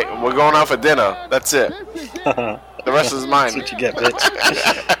 All right, we're going out for dinner. That's it. The rest is mine. That's what you get, bitch.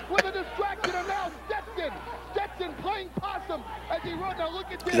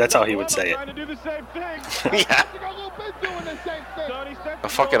 Because that's how he would say it. Yeah. A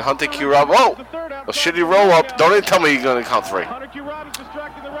fucking Hunter Q Rob. Whoa! A shitty roll up. Don't even tell me you're gonna count 3.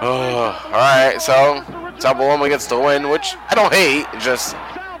 Alright, so Sabaloma gets the win, which I don't hate, just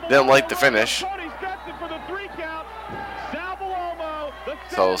didn't like the finish.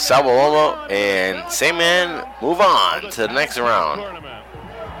 So Sabaloma and Sandman move on to the next round.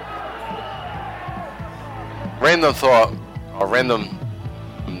 Random thought, or random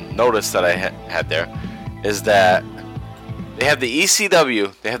notice that I had there, is that they have the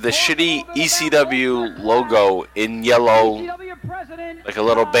ECW, they have the shitty ECW logo in yellow, like a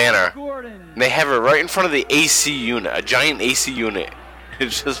little banner, and they have it right in front of the AC unit, a giant AC unit.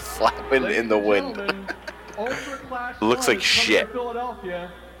 It's just flapping in the wind. It looks like shit.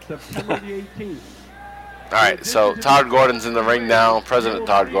 Alright, so Todd Gordon's in the ring now, President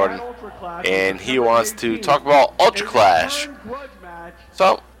Todd Gordon, and he wants to talk about Ultra Clash.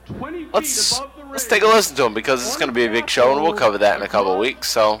 So let's take a listen to him because it's going to be a big show, and we'll cover that in a couple of weeks.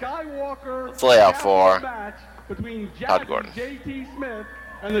 So let's lay out for Todd Gordon. JT Smith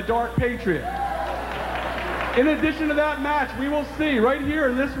and the Dark Patriot. In addition to that match, we will see right here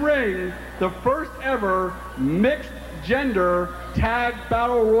in this ring the first ever mixed gender tag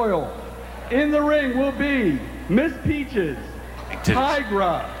battle royal. In the ring will be Miss Peaches,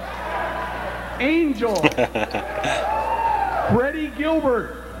 Tigra, Angel, Freddie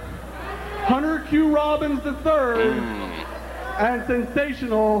Gilbert, Hunter Q. Robbins III, and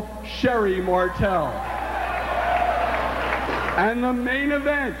sensational Sherry Martel. And the main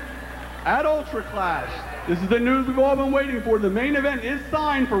event at Ultra Clash. This is the news we've all been waiting for. The main event is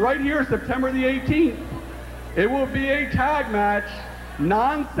signed for right here, September the 18th. It will be a tag match,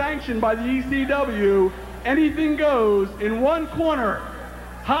 non-sanctioned by the ECW. Anything goes. In one corner,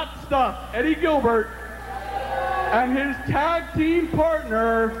 Hot Stuff Eddie Gilbert and his tag team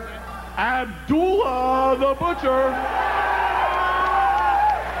partner, Abdullah the Butcher,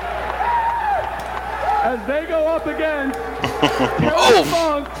 as they go up against Oh,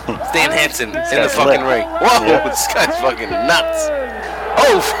 Stan Hansen in the fucking ring. Whoa, this guy's fucking nuts.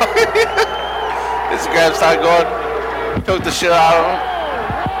 Oh, this grabs Todd Gordon, took the shit out of him.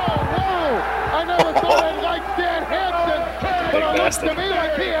 I never thought I'd like Stan Hansen, but it looks to me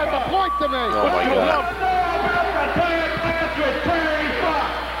like he has a point to make. Oh my God.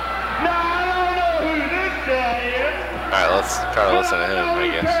 Now I don't know who this guy is. Alright, let's try to listen to him, I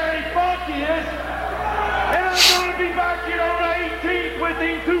guess. Terry Funk is. And I'm going to be back here on the 18th with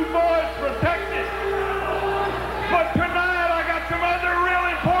these two boys from Texas. But tonight I got some other real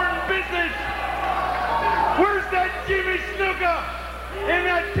important business. Where's that Jimmy Snuka in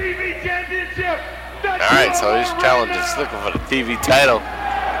that TV championship? Alright, so he's challenging Snuka for the TV title.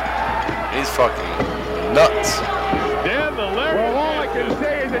 He's fucking nuts. Well, all I can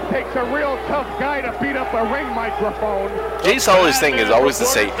say is it takes a real tough guy to beat up a ring microphone. Jay Sully's thing is always to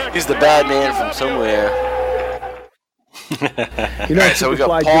say he's the bad man from somewhere. You know, Alright, so we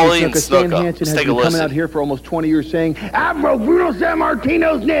got Paulie and Stan Snuka. Hansen Let's has take a been coming listen. out here for almost 20 years saying, Admiral Bruno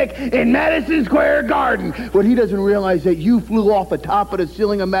Sammartino's neck in Madison Square Garden. What he doesn't realize that you flew off the top of the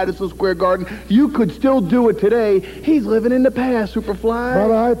ceiling of Madison Square Garden. You could still do it today. He's living in the past, Superfly.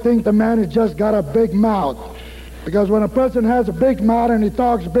 Brother, I think the man has just got a big mouth. Because when a person has a big mouth and he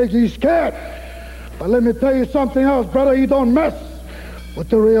talks big, he's scared. But let me tell you something else, brother. He don't mess with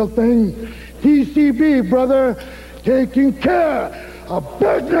the real thing. TCB, brother, taking care of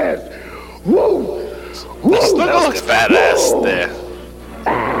business. Woo! Woo! Snuka looks badass there.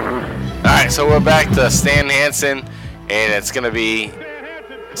 Alright, so we're back to Stan Hansen, and it's going to be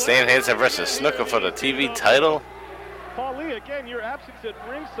Stan Hansen versus Snuka for the TV title. Paulie, again, your absence at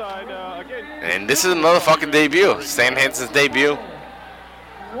ringside, again. And this is another fucking debut. Stan Hansen's debut.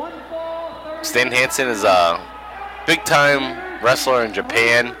 Stan Hansen is a big-time wrestler in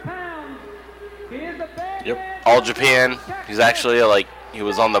Japan. Yep. All Japan. He's actually he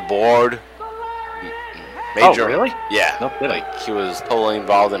was on the board. Major. Oh, really? Yeah. No kidding. He was totally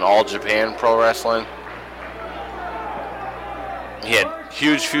involved in All Japan Pro Wrestling. He had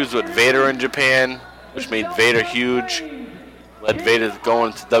huge feuds with Vader in Japan, which made Vader huge. Led Vader to go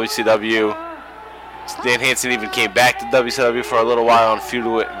into WCW. Stan Hansen even came back to WCW for a little while and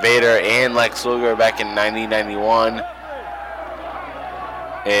feuded with Vader and Lex Luger back in 1991.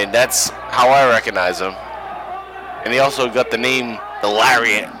 And that's how I recognize him. And he also got the name the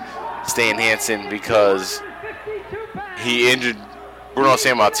Lariat, Stan Hansen, because he injured Bruno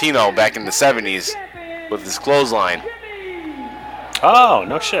Sammartino back in the 70s with his clothesline. Oh,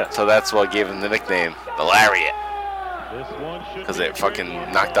 no shit. So that's what gave him the nickname, the Lariat. Because it fucking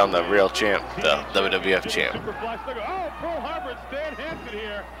knocked down the real champ, the WWF champ.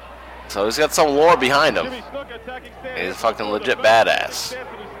 So he's got some lore behind him. He's fucking legit badass.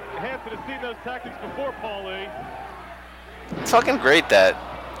 It's fucking great that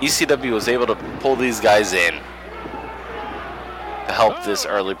ECW was able to pull these guys in to help this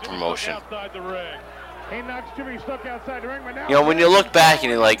early promotion. You know, when you look back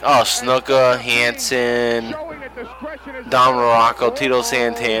and you're like, oh, Snuka, Hansen, Don Morocco, Tito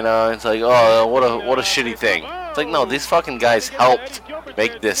Santana, it's like, oh, what a shitty thing. It's like, no, these fucking guys helped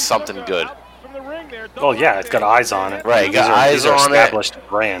make this something good. Oh yeah, it's got eyes on it. Right, it got eyes on it. Established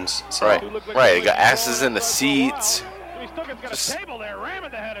brands. So. Right, it got asses in the seats. Just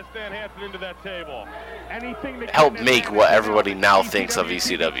help make what everybody now thinks of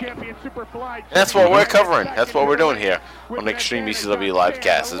ECW. And that's what we're covering. That's what we're doing here on Extreme ECW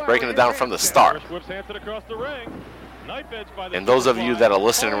Livecast, is breaking it down from the start. And those of you that are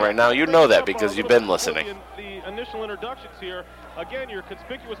listening right now, you know that because you've been listening. The initial introductions here. Again, your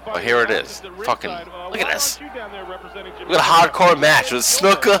conspicuous Well, here it is. Fucking, look at this. Look at a hardcore match with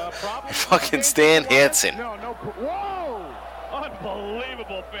Snuka and fucking Stan Hansen. Whoa!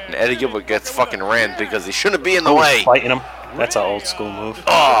 Unbelievable, fan. And Eddie Gilbert gets fucking ran because he shouldn't be in the way. Fighting him. That's an old school move.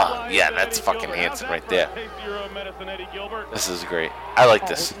 Oh, yeah, that's fucking Hansen right there. This is great. I like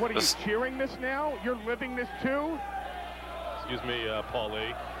this. What are you cheering this now? You're living this too? Excuse me, Paul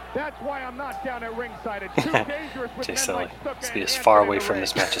Lee. That's why I'm not down at ringside. It's too dangerous with Jay men Silly. like Snuka Let's be and as far Hansen away in the from ring.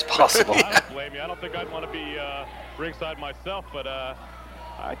 this match as possible. I don't blame you. I don't think I'd want to be ringside myself, but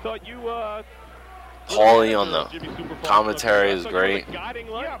I thought you. Paulie on the commentary is great.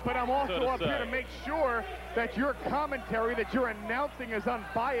 Yeah, but I'm also up here to make sure that your commentary that you're announcing is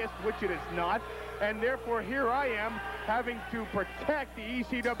unbiased, which it is not, and therefore here I am having to protect the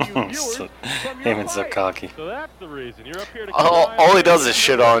ECW viewers from your Heyman's so cocky. So that's the reason you're up here to. All he does is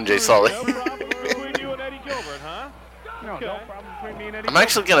shit on Jay Sully. No problem between you and Eddie Gilbert, huh? No problem between me and Eddie I'm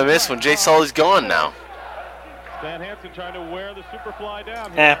actually gonna miss when Jay Sully's gone now. Stan Hansen trying to wear the Superfly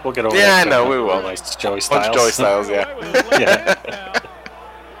down. We'll get over Yeah, that. I know, we will. Nice Joey Styles. Bunch of Joey Styles, yeah. Yeah.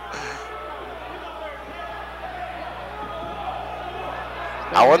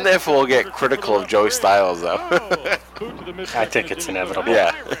 I wonder if we'll get critical of Joey Styles, though. I think it's inevitable.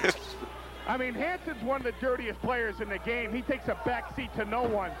 Yeah. I mean, Hansen's one of the dirtiest players in the game. He takes a backseat to no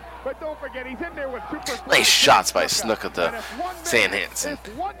one. But don't forget, he's in there with Superfly. Nice shots by Snuka to Stan Hansen.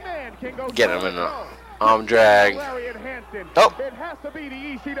 Get him in the arm drag. Oh.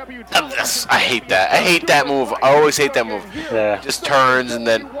 I hate that. I hate that move. I always hate that move. Yeah. Just turns and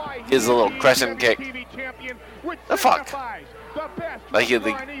then gives a little crescent kick. The fuck? Like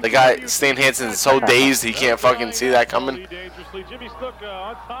the guy, Stan Hansen, is so dazed he can't fucking see that coming.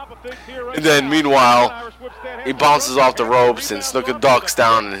 And then meanwhile, he bounces off the ropes and Snuka ducks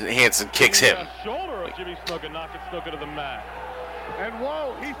down and Hansen kicks him.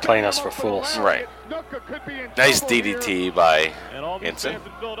 Playing us for fools. Right. Nice DDT by Hansen.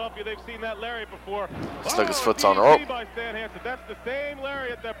 Snuka's foot's on the rope. Am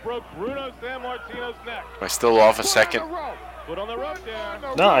I still off a second?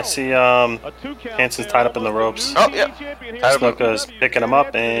 No, I see Hansen's tied up in the ropes. Oh, yeah. Snuka's picking him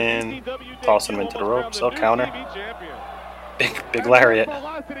up and tossing him into the ropes. So counter. Big lariat.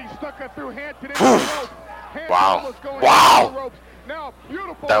 Wow. Wow.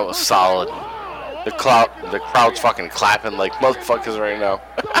 That was solid. The crowd's fucking clapping like motherfuckers right now.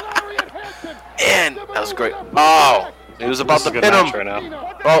 And that was great. Oh, he was about to pin him. Right now.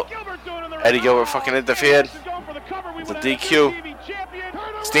 Oh, Eddie Gilbert fucking interfered. The DQ.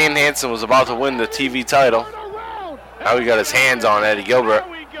 Stan Hansen was about to win the TV title. Now he got his hands on Eddie Gilbert.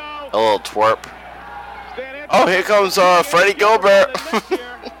 A little twerp. Oh, here comes Freddie Gilbert.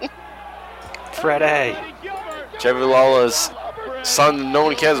 Freddie. Chevy Lawler's son no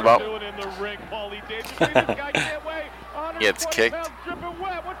one cares about. He gets kicked.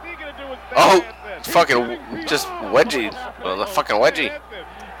 Oh, fucking just wedgie. The fucking wedgie.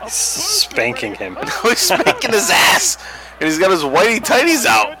 He's spanking him. He's spanking his ass. And he's got his whitey tighties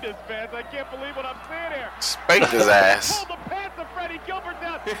out. Spanked his ass.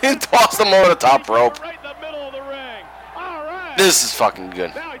 He tossed him over the top rope. This is fucking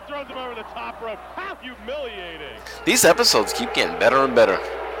good. Now he throws him over the top rope. How humiliating. These episodes keep getting better and better.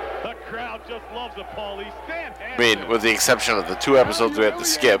 The crowd just loves a Paulie. I mean, with the exception of the 2 episodes we had to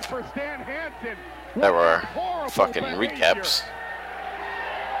skip that were fucking recaps.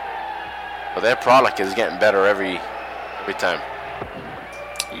 But their product is getting better every time.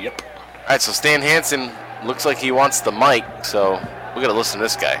 Yep. Alright, so Stan Hansen looks like he wants the mic, so we're gonna listen to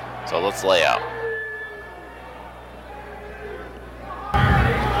this guy. So let's lay out.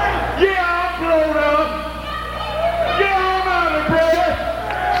 Yeah, I'm blown up. Yeah, I'm out of breath.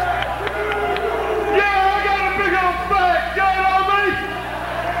 Yeah, I got a big old fat gun on me.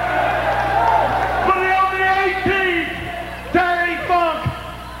 But on the 18th, Terry Funk,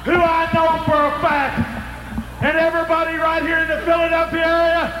 who I know for a fact, and everybody right here in the Philadelphia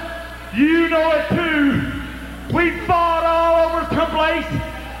area, you know it too. We fought all over some place,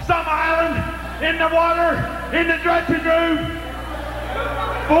 some island, in the water, in the dressing room.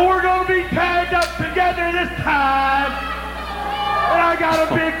 But we're going to be tagged up together this time. And I got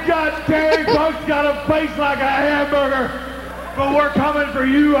a big gut. Terry Funk's got a face like a hamburger. But we're coming for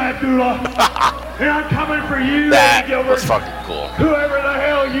you, Abdullah. And I'm coming for you, That Eddie Gilbert. was fucking cool. Whoever the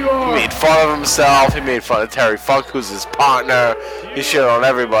hell you are. He made fun of himself. He made fun of Terry Funk, who's his partner. He shit on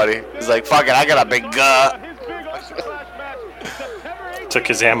everybody. He's like, fuck it, I got a big gut. Took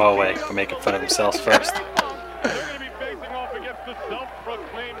his ammo away for making fun of himself first. the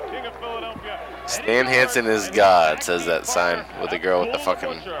self-proclaimed king of Philadelphia. Stan Hansen is God, says that sign with the girl with the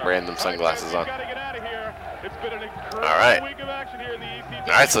fucking random sunglasses on. Alright.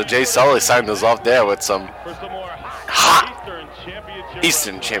 Alright, so Jay Sully signed us off there with some hot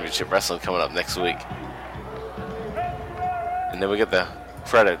Eastern Championship Wrestling coming up next week. And then we get the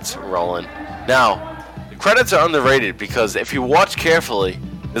credits rolling. Now, the credits are underrated because if you watch carefully,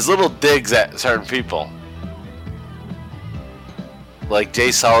 there's little digs at certain people. Like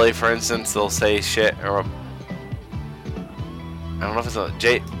Jay Sully, for instance, they'll say shit, or I don't know if it's a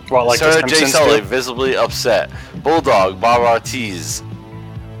Jay. Well, like Sir Jay Sully visibly upset. Bulldog Bob Ortiz.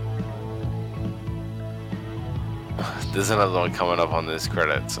 There's another one coming up on these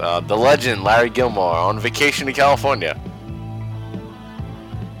credits. The legend Larry Gilmore on vacation in California.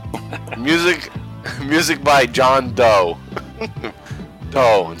 Music by John Doe.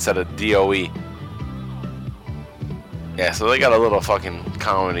 Doe instead of DOE. Yeah, so they got a little fucking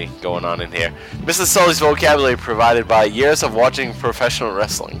comedy going on in here. Mr. Sully's vocabulary provided by years of watching professional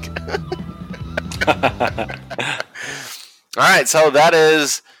wrestling. Alright, so that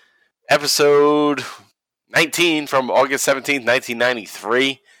is episode 19 from August 17th,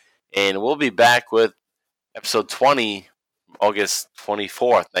 1993. And we'll be back with episode 20, August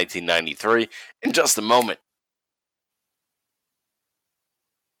 24th, 1993, in just a moment.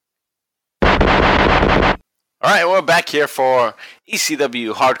 Alright, we're back here for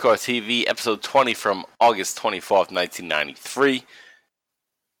ECW Hardcore TV, episode 20 from August 24th, 1993.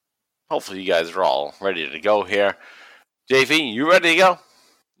 Hopefully you guys are all ready to go here. JV, you ready to go?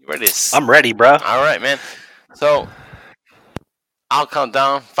 You ready to... I'm ready, bro. Alright, man. So, I'll count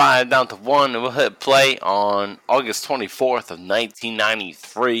down, 5 down to 1, and we'll hit play on August 24th of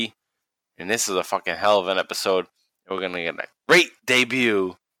 1993. And this is a fucking hell of an episode. We're going to get a great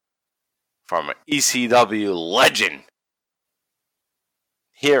debut from an ECW legend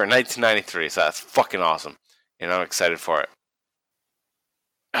here in 1993. So that's fucking awesome. And I'm excited for it.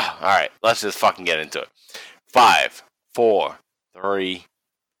 Alright, let's just fucking get into it. 5, 4, 3,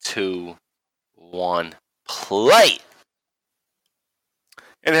 2, 1, play!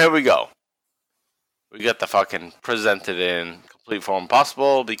 And here we go. We got the fucking presented in complete form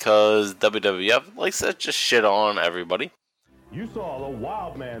possible because WWF likes to just shit on everybody. You saw the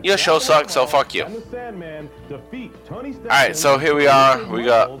Wild Man. Your show sucks, so fuck you. Alright, so here we are. We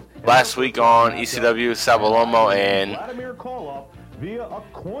got last week on ECW, Sabalomo and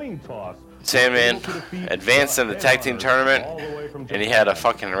Sandman advanced in the tag team tournament, and he had a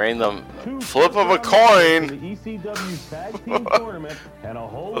fucking random flip of a coin for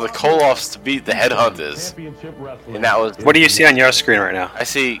the Koloffs to beat the Headhunters. And that was. What do you see on your screen right now? I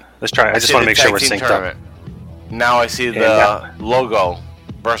see. Let's try. I just want to make sure we're synced up. Now I see the logo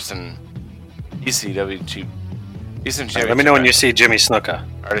bursting. ECW Eastern Championship. Let me know when you see Jimmy Snuka.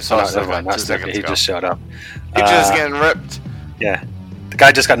 I already saw Snuka 2 seconds ago. He just showed up. He's just getting ripped. Yeah. The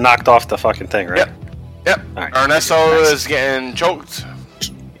guy just got knocked off the fucking thing, right? Yep. Right. Ernesto is getting choked.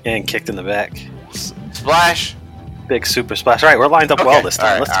 And kicked in the back. Splash. Big super splash. All right, we're lined up well this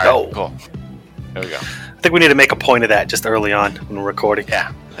time. Let's go. Right, cool. There we go. I think we need to make a point of that just early on when we're recording.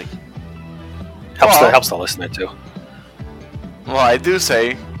 Yeah. Helps the listener too. Well, I do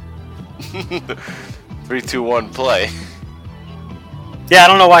say 3, 2, 1, play. Yeah, I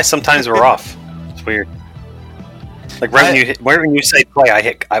don't know why sometimes we're off. It's weird. Like right when you say play, I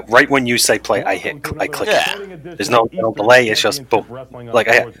hit. Right when you say play, I click. Yeah. There's no delay. It's just boom. Like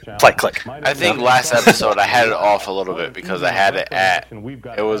I hit play, click. I think last episode I had it off a little bit because I had it at.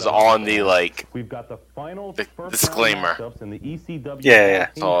 It was on the the disclaimer. Yeah.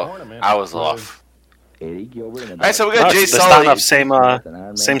 So I was off. Alright, so we got Jay Sully.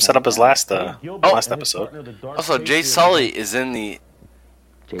 Same setup as last episode. Also, Jay Sully is in the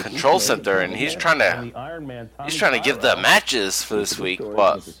control center, and he's trying to give the matches for this week,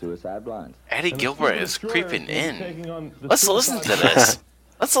 but Eddie Gilbert is creeping in. Let's listen to this.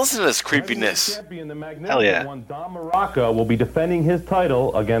 Let's listen to this creepiness. Hell yeah. Don Morocco will be defending his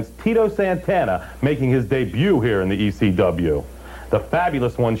title against Tito Santana, making his debut here in the ECW. The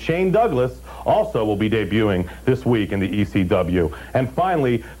fabulous one, Shane Douglas, also will be debuting this week in the ECW. And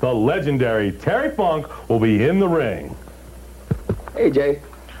finally, the legendary Terry Funk will be in the ring. Hey, Jay.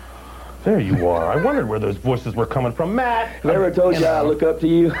 There you are. I wondered where those voices were coming from. Matt! Never told you I look up to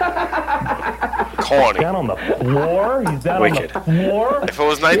you. Corny. Down on the floor? He's down on the floor? If it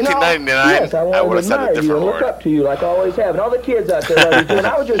was 1999, yes, I would have said a different word. Look up to you like I always have. And all the kids out there love you too. And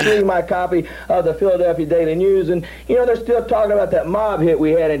I was just reading my copy of the Philadelphia Daily News, and, they're still talking about that mob hit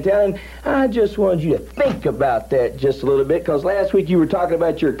we had in town. And I just wanted you to think about that just a little bit, because last week you were talking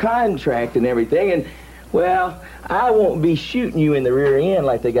about your contract and everything, and well, I won't be shooting you in the rear end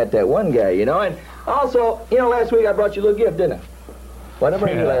like they got that one guy, you know. And also, you know, last week I brought you a little gift, didn't I? What did I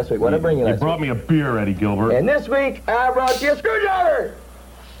bring you last week? What did I bring you last week? You brought me a beer, Eddie Gilbert. And this week I brought you a screwdriver.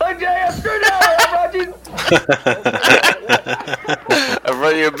 Look, Jay, a screwdriver. I brought you. I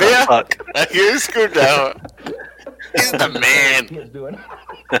brought you a beer. Here's a screwdriver. He's the man.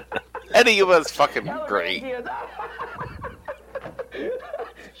 Eddie Gilbert's fucking great. And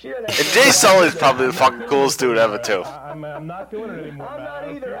Jay Sully's probably the fucking coolest dude ever, too. I'm not doing it anymore, man.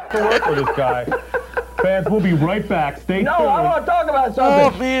 I don't work for this guy. Fans, we'll be right back. Stay tuned. No, I want to talk about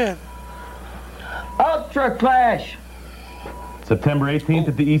something. Oh, man. Ultra Clash. September 18th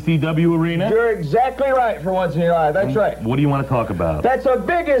at the ECW Arena? You're exactly right for once in your life. That's right. What do you want to talk about? That's the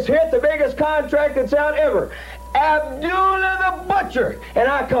biggest hit, the biggest contract that's out ever. Abdullah the Butcher. And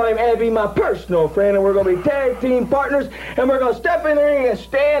I call him Abby, my personal friend, and we're going to be tag team partners, and we're going to step in the ring and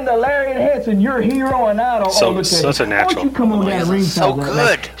stand the Larry Hansen, your hero and idol. Such a natural. Why don't you come on down ringside? So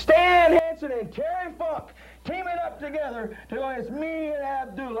good. Stan Hansen and Terry Funk teaming up together to go against me and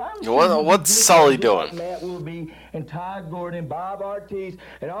Abdullah. What's Sully doing? Matt Wilby and Todd Gordon, Bob Ortiz,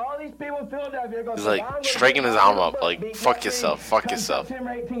 and all these people in Philadelphia. He's like striking his arm up, like, fuck yourself, fuck yourself.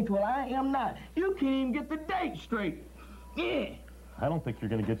 September 18th. Well, I am not. You can't even get the date straight. Yeah. I don't think you're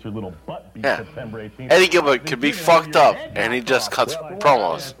going to get your little butt beat September 18th. Eddie Gilbert could be fucked up, and he just cuts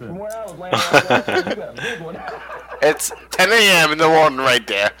promos. It's 10 a.m. in the morning right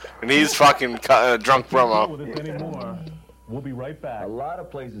there, and he's fucking cutting a drunk promo. We'll be right back. A lot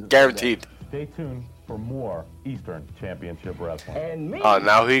of places. Guaranteed. Stay tuned for more Eastern Championship Wrestling. And me. Oh,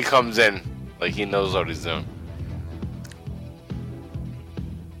 now he comes in like he knows what he's doing.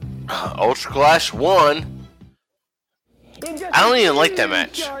 Ultra Clash won. I don't even like that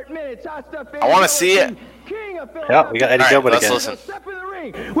match. I want to see it. Yeah, we got Eddie Gilbert again. Let's listen.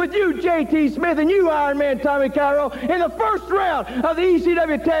 With you, JT Smith, and you, Iron Man Tommy Cairo, in the first round of the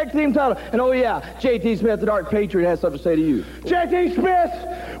ECW Tag Team title. And oh yeah, JT Smith, the Dark Patriot, has something to say to you. JT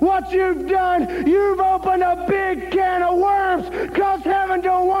Smith, what you've done, you've opened a big can of worms, because heaven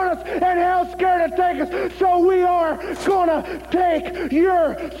don't want us and hell's scared to take us, so we are gonna take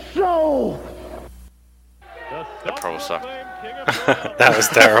your soul. That promo sucked. That was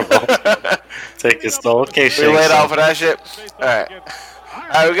terrible. Take his soul. Okay, we laid out for that shit. Alright,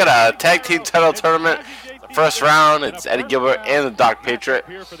 we got a tag team title tournament. The first round, it's Eddie Gilbert and the Dark Patriot,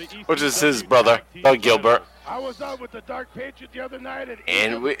 which is his brother, Doug Gilbert. I was out with the Dark Patriot the other night.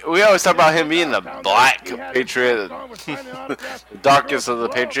 And we always talk about him being the Black Patriot, the darkest of the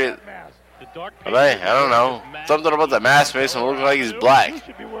Patriot. But I don't know. Something about the mask makes him look like he's black.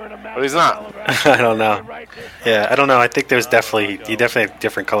 But he's not. I don't know. Yeah, I don't know. I think he definitely had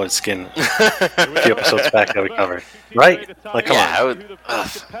different colored skin a few episodes back that we covered. Right? Like, come on. I would.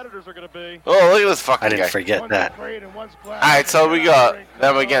 Oh, look at this fucking guy. I didn't forget that. Alright, so we got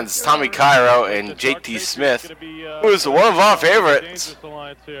them against Tommy Cairo and JT Smith, who's one of our favorites.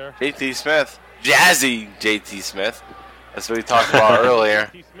 JT Smith. Jazzy JT Smith. That's what we talked about earlier,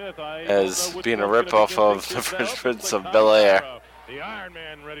 as being a ripoff of the Fresh Prince of Bel-Air.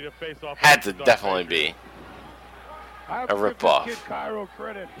 Had to definitely be a ripoff.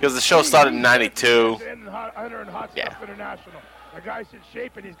 Because the show started in '92. Yeah. The guy's in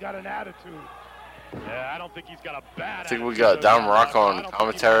shape and he's got an attitude. Yeah, I don't think he's got a bad. I think we got Don Morocco on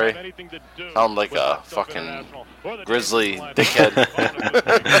commentary. Sound like a fucking grizzly dickhead.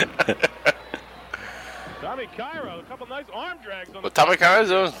 Tommy Cairo, a couple nice arm drags on But Tommy Cairo's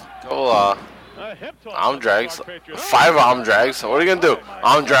doing a couple arm drags. 5 arm drags. What are you gonna do?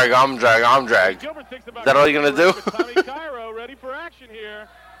 Arm drag, arm drag, arm drag. Is that all you're gonna do? Tommy Cairo ready for action here.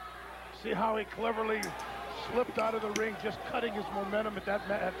 See how he cleverly slipped out of the ring, just cutting his momentum at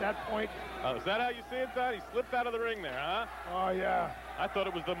that point. Oh, is that how you see it, Todd? He slipped out of the ring there, huh? Oh yeah. I thought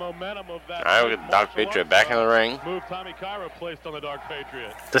it was the momentum of that. Alright, we got the Dark Patriot back in the ring. Move Tommy Cairo placed on the Dark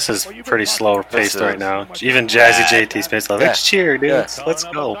Patriot. This is pretty slow paced right now. Even Jazzy JT Smith's like, let's cheer, dudes. Let's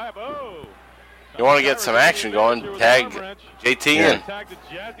go. You want to get some action going? Tag JT in.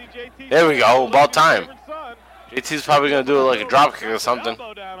 There we go. About time. JT's probably going to do like a drop kick or something.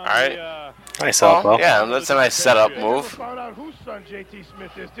 Alright. Nice elbow. Yeah, that's a nice setup move.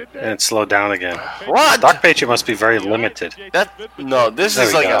 And it slowed down again. What? Dark Patriot must be very limited. This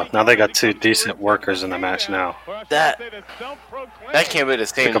is like a... Now they got 2 decent workers in the match now. That can't be the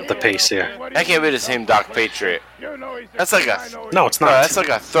same. Pick up the pace here. That can't be the same Dark Patriot. That's like a... No, it's not. That's like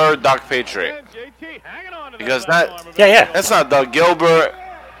a third Dark Patriot. Because that... Yeah. That's not Doug Gilbert.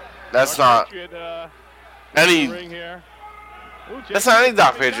 That's not... Any... That's not any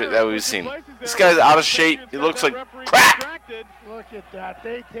Doc Patriot that we've seen. This guy's out of shape. He looks like crap. Look at that.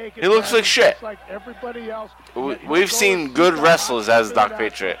 They take it. He looks like shit. Like everybody else. We've seen good wrestlers as Doc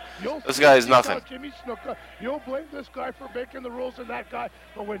Patriot. This guy is nothing. You'll blame this guy for making the rules and that guy,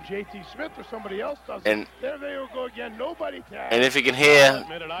 but when JT Smith or somebody else does it, there they will go again. Nobody tags. And if you can hear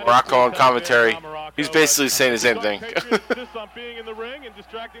Morocco on commentary, he's basically saying the same thing. On being in the ring and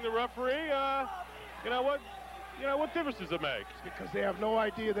distracting the referee. You know what? What difference does it make? It's because they have no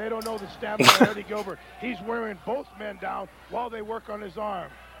idea. They don't know the stamina of Eddie Gilbert. He's wearing both men down while they work on his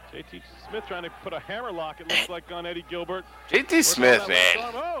arm. JT Smith trying to put a hammerlock, it looks like, on Eddie Gilbert. JT Smith, man.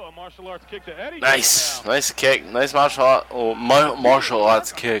 Oh, a martial arts kick to Eddie. Nice kick. Nice martial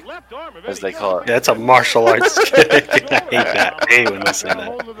arts kick, as they call it. Yeah, it's a martial arts kick. I hate that. I hate when they say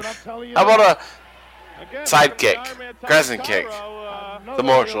that. How about a side kick, crescent kick, the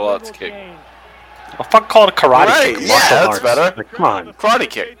martial arts kick? Well, fuck, call it a karate kick. Yeah, that's better. Like, come on. Karate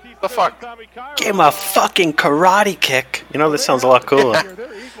kick. The fuck? Give him a fucking karate kick. You know, this sounds a lot cooler. Yeah.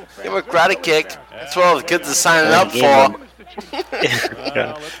 Give him a karate kick. That's what all the kids are signing up for.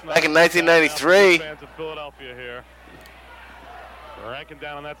 Back in 1993. Ranking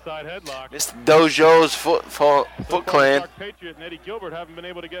down on that side headlock. Mr. Dojo's Foot Clan. Patriot and Eddie Gilbert haven't been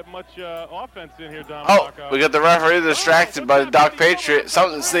able to get much offense in here, Don. Oh, we got the referee distracted by the Doc Patriot.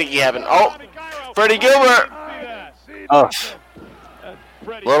 Something sneaky happened. Oh, Freddie Gilbert. Oh.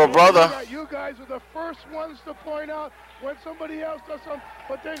 Little brother. You guys are the first ones to point out when somebody else does something,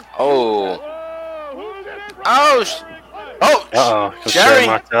 but they. Oh. Sherry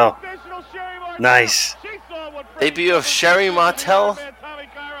Martel. Nice. Debut of Sherry Martel.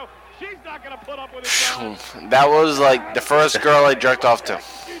 That was like the first girl I jerked off to.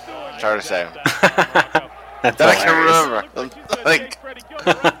 I'm trying to say. That I can remember. Like,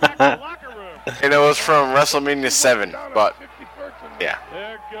 and it was from WrestleMania 7, but yeah.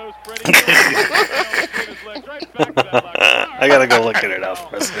 I gotta go look at it up.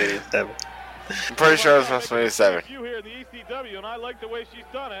 WrestleMania 7. I'm pretty sure it was WrestleMania 7.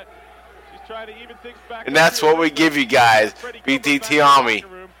 And that's what we give you guys, BTT Army,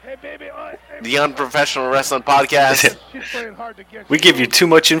 the unprofessional wrestling podcast. We give you too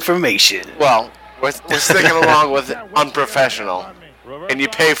much information. Well, we're sticking along with unprofessional, and you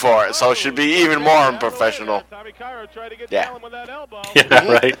pay for it, so it should be even more unprofessional. Yeah.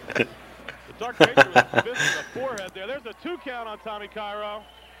 Yeah, right. There's a 2 count on Tommy Cairo.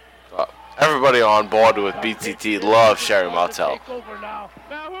 Everybody on board with BTT loves Sherry Martel.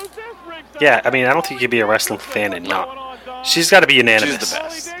 Yeah, I mean, I don't think you can be a wrestling fan and not. She's got to be unanimous. She's the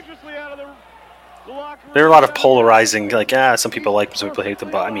best. There are a lot of polarizing, like, some people like them, some people hate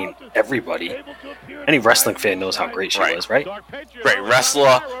them, but I mean, everybody, any wrestling fan knows how great she was, right? Great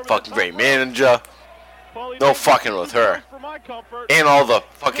wrestler, fucking great manager. No fucking with her. And all the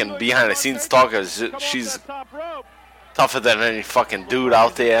fucking behind the scenes talkers, she's tougher than any fucking dude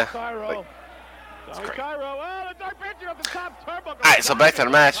out there. Like, it's great. Alright, so back to the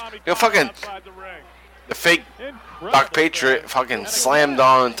match. Fucking the fake Doc Patriot fucking slammed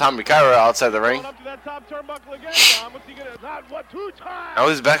on Tommy Cairo outside the ring. Now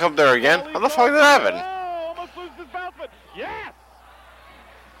he's back up there again? How the fuck did that happen?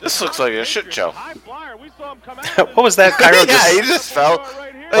 This looks like a shit show. What was that? Cairo he just fell.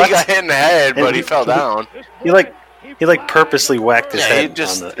 He got hit in the head, but he fell down. He purposely whacked his head he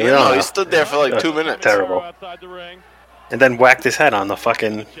just, on the... he stood there for like 2 minutes. Terrible. And then whacked his head on the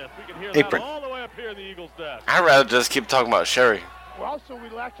fucking apron. I'd rather just keep talking about Sherry.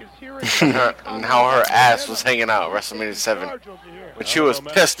 And how her ass was hanging out at WrestleMania 7. When she was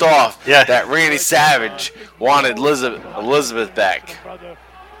pissed off that Randy Savage wanted Elizabeth back.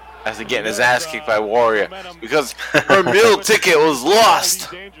 After getting his ass kicked by Warrior. Because her meal ticket was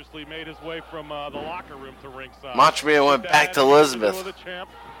lost. Macho Man went back to Elizabeth. Look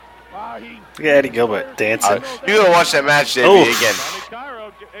at Eddie Gilbert dancing. You gotta watch that match, JB, again.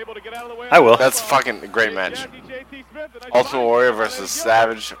 I will. That's fucking a great match. Ultimate Warrior versus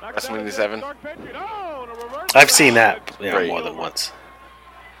Savage, WrestleMania 7. I've seen that more than once.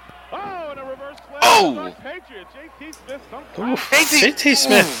 Oh! JT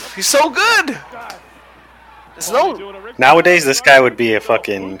Smith. He's so good! Nowadays, this guy would be a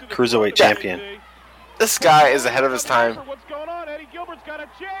fucking cruiserweight champion. This guy is ahead of his time.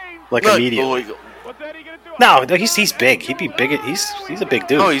 Like immediately. No, he's big. He'd be big. He's a big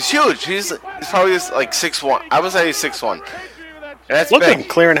dude. Oh, he's huge. He's probably just like 6'1". I would say he's 6'1". And that's Look big. at him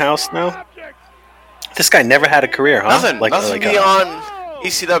clearing house now. This guy never had a career, huh? Nothing beyond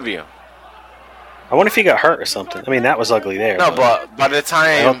ECW. I wonder if he got hurt or something. I mean, that was ugly there. No, but by the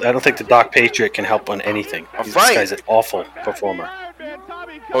time... I don't think the Dark Patriot can help on anything. This guy's an awful performer.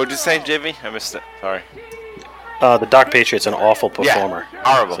 What did you say, JV? I missed it. Sorry. The Dark Patriot's an awful performer. Yeah,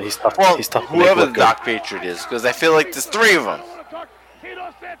 horrible. So he's tough, well, he's tough whoever the Dark Patriot is, because I feel like there's 3 of them.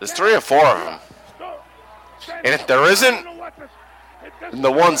 There's 3 or 4 of them. And if there isn't, then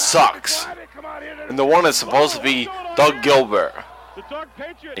the one sucks. And the one is supposed to be Doug Gilbert.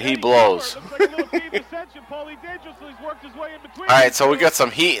 He blows. Alright, so we got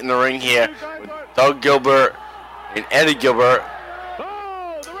some heat in the ring here with Doug Gilbert and Eddie Gilbert.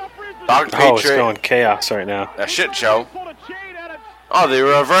 Dark Patriot. Oh, it's going chaos right now. A shit show. Oh, they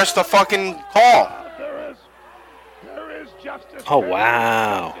reversed the fucking call. Oh,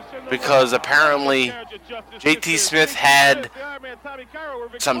 wow. Because apparently JT Smith had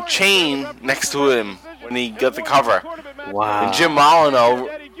some chain next to him when he got the cover. Wow. And Jim Molyneux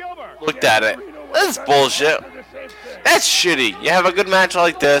looked at it. That's bullshit. That's shitty. You have a good match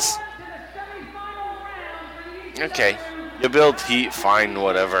like this. Okay. You build heat, fine,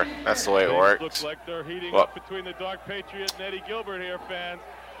 whatever. That's the way it works. Looks like they're heating What? up between the Dark Patriot and Eddie Gilbert here, fans.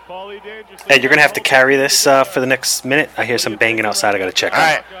 Hey, you're going to have to carry this for the next minute. I hear some banging outside. I got to check. All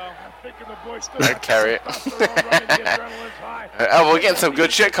right. I'd carry it. Oh, we're getting some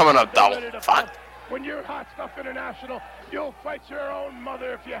good shit coming up, though. Fuck. When you're Hot Stuff International, you'll fight your own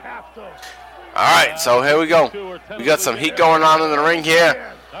mother if you have to. All right, so here we go. We got some heat going on in the ring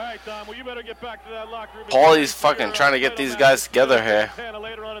here. Paulie's fucking trying to get these guys together here. All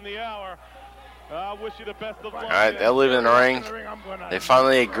right, they're leaving the ring. They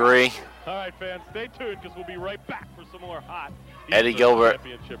finally agree. All right, fans, stay tuned because we'll be right back for some more hot Eddie Gilbert,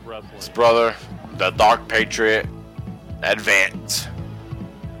 his brother, the Dark Patriot, advance.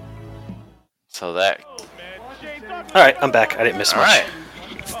 So that. All right, I'm back. I didn't miss much.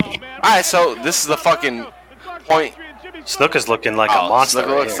 All right, so this is the fucking point. Snooker's looking like a monster.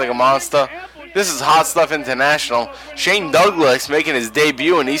 Snooker looks like a monster. This is Hot Stuff International. Shane Douglas, making his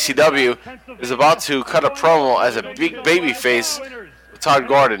debut in ECW, is about to cut a promo as a big babyface with Todd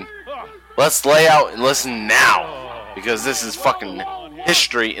Gordon. Let's lay out and listen now, because this is fucking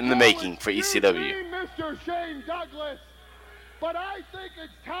history in the making for ECW. Mr. Shane Douglas, but I think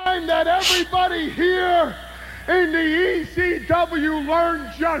it's time that everybody here in the ECW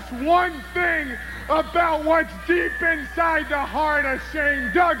learn just one thing about what's deep inside the heart of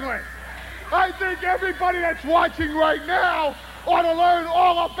Shane Douglas. I think everybody that's watching right now ought to learn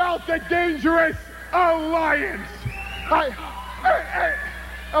all about the Dangerous Alliance.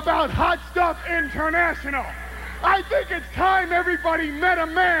 About Hot Stuff International. I think it's time everybody met a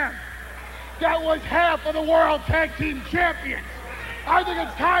man that was half of the World Tag Team Champions. I think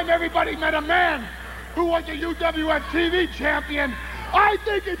it's time everybody met a man who was a UWF TV champion. I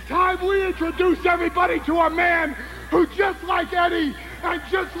think it's time we introduce everybody to a man who, just like Eddie and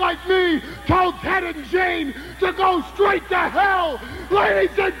just like me, told Ted and Jane to go straight to hell.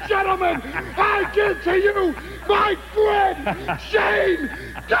 Ladies and gentlemen, I give to you my friend, Shane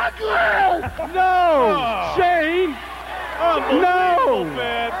Douglas! No! Shane! No!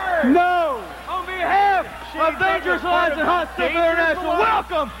 No! On behalf of Dangerous Alliance and Hot Stuff International,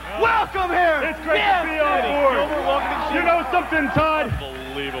 welcome here! It's great to be on board. You know something, Todd?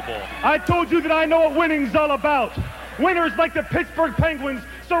 Unbelievable. I told you that I know what winning's all about. Winners like the Pittsburgh Penguins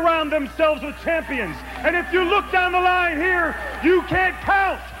surround themselves with champions. And if you look down the line here, you can't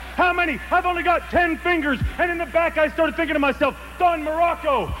count how many. I've only got 10 fingers. And in the back, I started thinking to myself, Don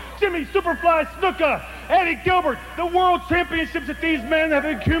Morocco, Jimmy Superfly Snuka, Eddie Gilbert, the world championships that these men have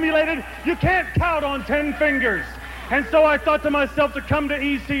accumulated, you can't count on 10 fingers. And so I thought to myself, to come to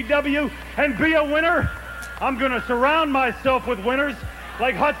ECW and be a winner, I'm going to surround myself with winners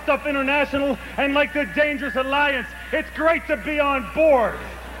like Hot Stuff International and like the Dangerous Alliance. It's great to be on board.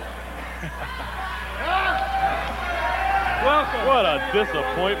 Welcome. What a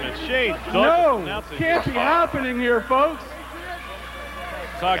disappointment. Shane Douglas. No, can't be happening here, folks.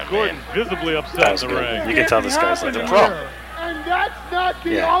 Todd Gordon visibly upset in the ring. You can tell this guy's like a pro. And that's not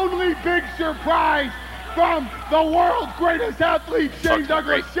the only big surprise from the world's greatest athlete, Shane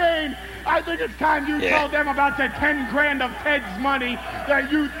Douglas. Shane, I think it's time you told them about the 10 grand of Ted's money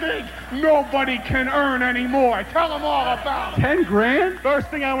that you think nobody can earn anymore. Tell them all about it. 10 grand? First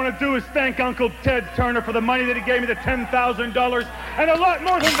thing I want to do is thank Uncle Ted Turner for the money that he gave me, the $10,000, and a lot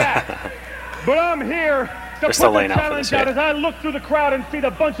more than that. But I'm here to put the challenge out as I look through the crowd and see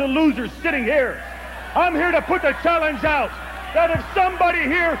the bunch of losers sitting here. I'm here to put the challenge out that if somebody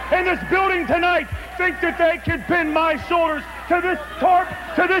here in this building tonight thinks that they can pin my shoulders to this tarp,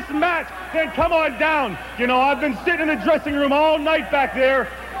 to this mat, then come on down. You know, I've been sitting in the dressing room all night back there,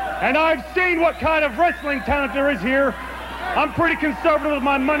 And I've seen what kind of wrestling talent there is here. I'm pretty conservative with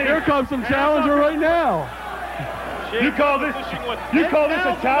my money. Here comes some challenger right now. You call this a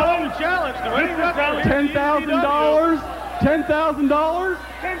challenge? $10,000? $10,000?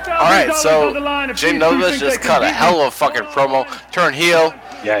 All right, so Shane Douglas just cut a hell of a fucking promo, turned heel.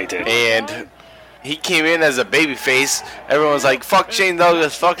 Yeah, he did. And he came in as a babyface. Everyone's like, fuck Shane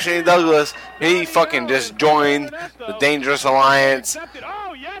Douglas, fuck Shane Douglas. He fucking just joined the Dangerous Alliance,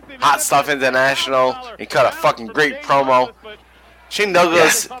 Hot Stuff International. He cut a fucking great promo. Shane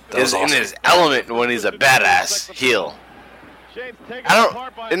Douglas is in his element when he's a badass heel.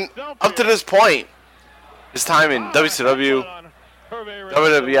 Up to this point, his time in WCW,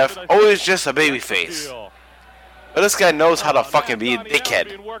 WWF, always just a babyface. But this guy knows how to fucking be a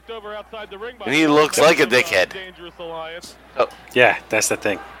dickhead. And he looks like a dickhead. Oh. Yeah, that's the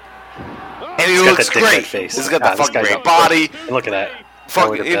thing. And he looks great. He's got the fucking great body. Look at that.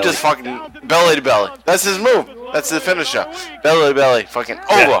 He just fucking belly to belly. That's his move. That's the finisher. Belly to belly. Fucking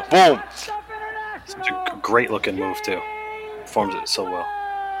over. Boom. Such a great looking move, too. Performs it so well.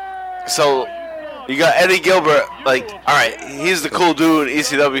 So, you got Eddie Gilbert, like, alright, he's the cool dude in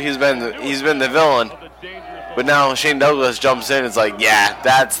ECW, he's been the villain. But now Shane Douglas jumps in and it's like, yeah,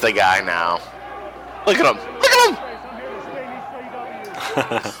 that's the guy now. Look at him. Look at him!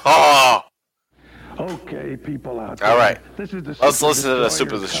 Oh! Okay, people out there. Alright, Let's listen to the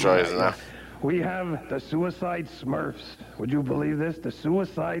Super Destroyers now. We have the Suicide Smurfs. Would you believe this? The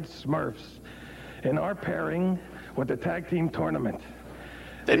Suicide Smurfs. In our pairing with the tag team tournament.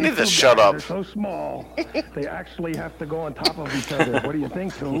 They need to shut up. They're so small, they actually have to go on top of each other. What do you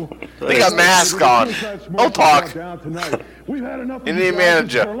think, Sue? They got masks on. Don't talk. We've had enough you need a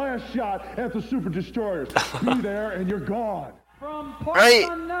manager. Our last shot at the Super Destroyers. Be there and you're gone. Right?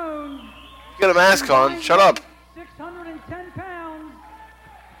 You got a mask on. Shut up. 610 pounds.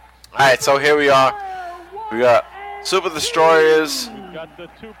 Alright, so here we are. We got Super Destroyers.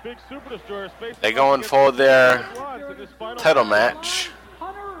 They're going for their title match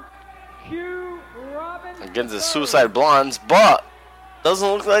against the Suicide Blondes, but doesn't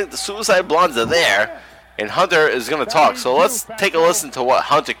look like the Suicide Blondes are there. And Hunter is going to talk, so let's take a listen to what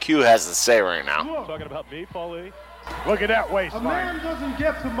Hunter Q has to say right now. Talking about me, Paulie? Look at that waistline. A man doesn't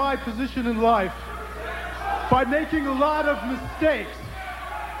get to my position in life by making a lot of mistakes.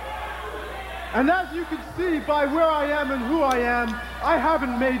 And as you can see by where I am and who I am, I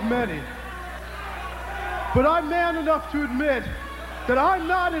haven't made many. But I'm man enough to admit that I'm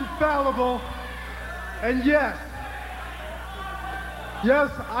not infallible. And yes,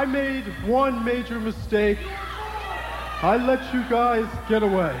 I made one major mistake. I let you guys get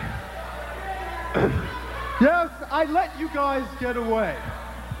away. Yes, I let you guys get away.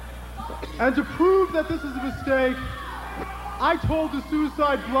 And to prove that this is a mistake, I told the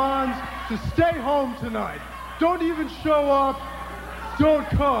Suicide Blondes to stay home tonight. Don't even show up. Don't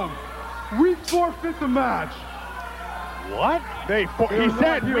come. We forfeit the match. What? He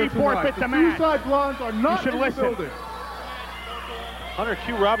said we forfeit the match. Suicide Blondes are not in the building. Hunter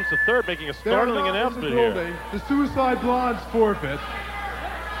Q. Robbins III making a startling announcement here. The Suicide Blondes forfeit.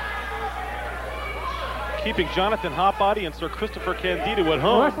 Keeping Jonathan Hotbody and Sir Christopher Candido at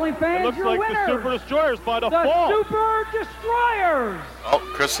home. Wrestling fans, it looks your like winners. the Super Destroyers by The default. Super Destroyers. Oh,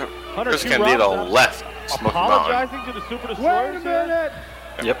 Chris Candido left. Apologizing to the Super Destroyers. Wait a minute.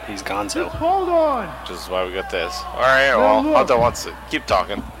 Yep, he's gone, so. Just hold on. Which is why we got this. All right, well, Hunter wants to keep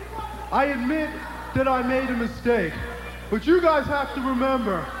talking. I admit that I made a mistake, but you guys have to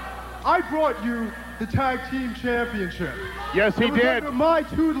remember, I brought you the Tag Team Championship. Yes, he did. Under my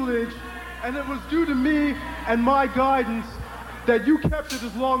tutelage, and it was due to me and my guidance that you kept it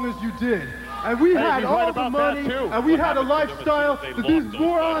as long as you did. And we had all the money, and we had a lifestyle that these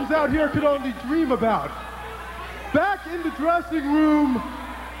morons out here could only dream about. Back in the dressing room,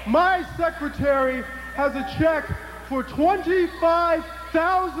 my secretary has a check for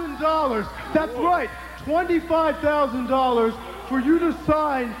 $25,000. That's right, $25,000 for you to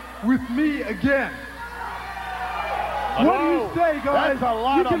sign with me again. What do you say, guys? That's a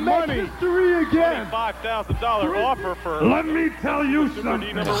lot of money. You can make history again. $25,000 offer for. Let me tell you Super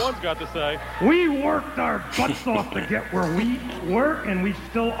D something. #1's got to say. We worked our butts off to get where we were, and we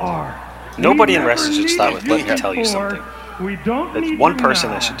still are. Nobody in wrestling should start with "Let me tell you something." We don't That's need one you person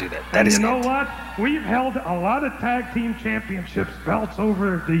now. that should do that. And That is you know it. what? We've held a lot of tag team championships belts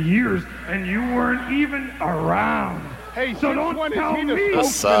over the years, and you weren't even around. Hey, So don't tell me you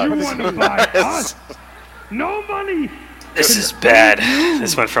This want to buy us. No money. This is bad.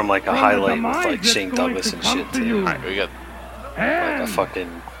 This went from like a highlight with like Shane Douglas and shit to Alright, we got like a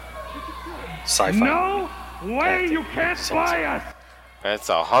fucking sci-fi. No way you can't buy us. It's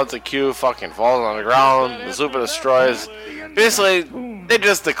a Hunter Q fucking falls on the ground. The Super Destroyers, basically, they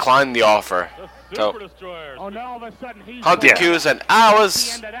just declined the offer. So, Hunter Q said, I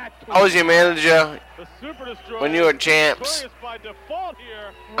was your manager when you were champs. I don't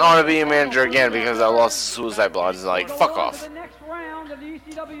want to be your manager again because I lost Suicide Blood. It's like, fuck off.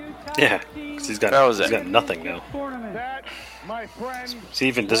 Yeah, because he's got nothing now.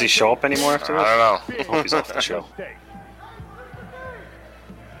 Does he show up anymore after this? I don't know. I hope he's off the show.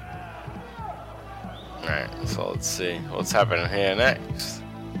 Alright, so let's see what's happening here next.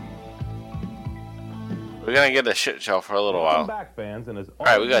 We're gonna get a shit show for a little while.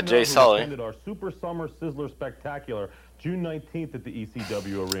 Alright, we got Jay Sully. Our Super Summer Sizzler Spectacular June 19th at the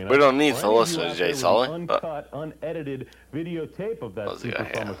ECW Arena. We don't need to listen to Jay Sully. Uncut, unedited videotape of that Super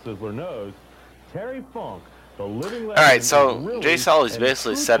Summer Sizzler knows Terry Funk, the living legend. Alright, so Jay Sully's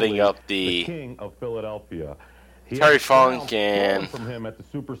basically setting up the King of Philadelphia. Terry Funk and from him at the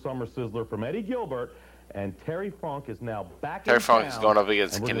Super Summer Sizzler from Eddie Gilbert, and Terry Funk is now back. Terry Funk is going up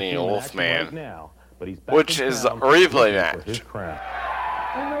against the Canadian Wolfman, which is a replay match.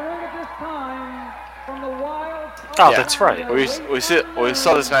 Oh, that's right. We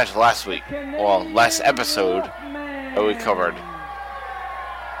saw this match last week. Well, last episode that we covered.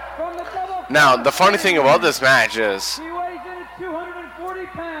 Now, the funny thing about this match is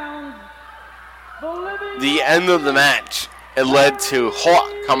the end of the match, it led to Hawk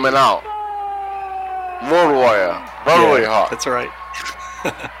coming out. Road Warrior Hawk. That's right.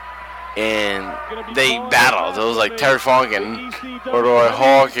 And they battled. It was like Terry Funk and Road Warrior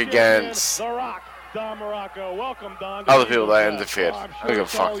Hawk against other people that interfered. I don't give a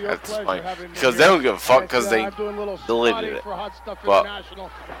fuck at this point. Because they don't give a fuck because they deleted it. But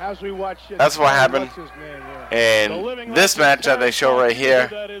that's what happened. And this match that they show right here,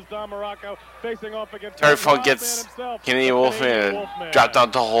 Terry Funk gets Canadian Wolfman and dropped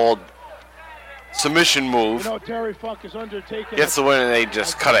down to hold submission move, gets the win, and they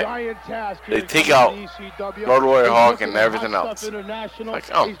just cut it. They take out Road Warrior Hawk and everything else.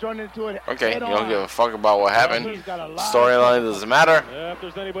 Like, oh, okay, you don't give a fuck about what happened. Storyline doesn't matter. Yeah, if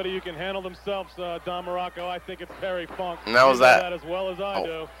there's anybody who can handle themselves, Don Morocco, I think it's Terry Funk. And that was that. As well as I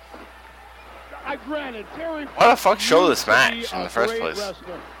do. Why the fuck show this match in the first place?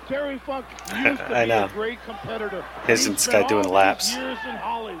 I know. Isn't this guy doing laps?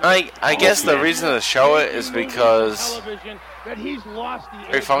 I guess the reason to show it is because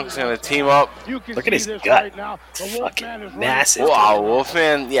Terry Funk's gonna team up. Look at his gut. It's fucking massive. Wow,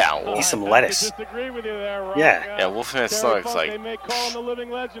 Wolfman, yeah. Eat some lettuce. Yeah, Wolfman's stomach's like. No.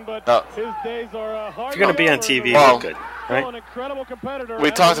 If you're gonna be on TV, well, look good, right? We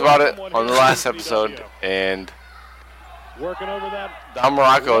talked about it on the last episode, and Don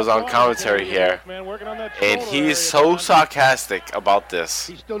Morocco is on commentary here, and he's so sarcastic about this.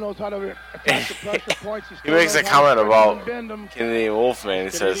 He makes a comment about Canadian Wolfman. He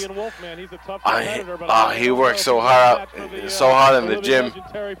says, he works so hard in the gym.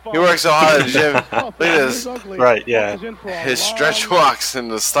 He works so hard in the gym. Look at this. Right, yeah. His stretch marks in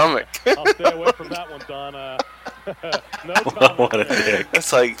the stomach. I'll stay away from that one, Don. What a dick.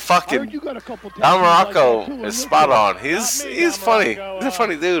 It's like fucking Don Morocco is spot on. He's funny. He's a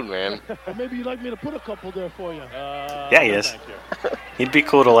funny dude, man. Maybe you'd like me to put a couple there for you. Yeah, he is. He'd be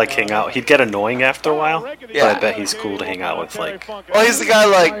cool to like hang out. He'd get annoying after a while. Yeah, but I bet he's cool to hang out with. Like, well, he's the guy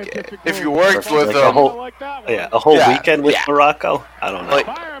like if you worked with like a whole weekend with Morocco. I don't know. Like,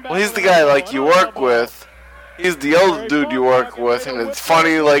 well, he's the guy like you work with. He's the old dude you work with, and it's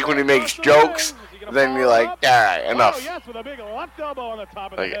funny like when he makes jokes. Then you're like, alright, enough. Like,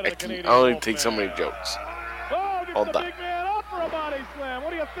 I can only take so many jokes. Hold on.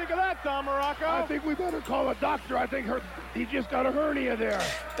 What do you think of that, Don Morocco? I think we better call a doctor. I think he just got a hernia there.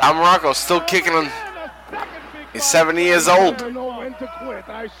 Don Morocco's still kicking him. He's 70 years old. That's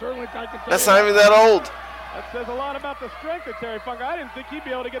not even that old. That says a lot about the strength of Terry Funk. I didn't think he'd be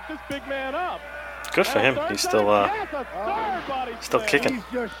able to get this big man up. Good for him. He's still kicking.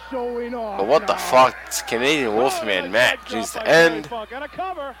 But what the fuck? It's Canadian Wolfman match. He's the end. And a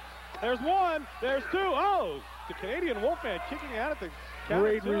cover. There's one. There's two. Oh, the Canadian Wolfman kicking out at the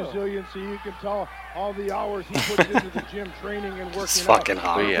great resiliency. You can tell all the hours he puts into the gym training and working. It's fucking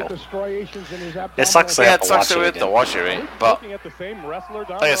hot. Yeah. It sucks. It sucks that we have to watch it, right? But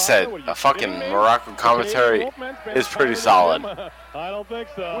like I said, a fucking Moroccan commentary is pretty solid. I don't think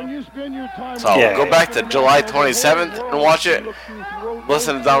so. When you spend your time so go back to July 27th and watch it.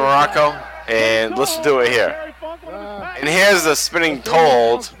 Listen to Don Morocco and listen to it here. And here's the spinning toe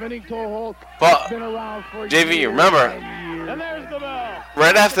hold. But JV, you remember?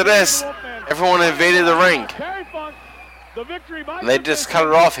 Right after this, everyone invaded the ring. And they just cut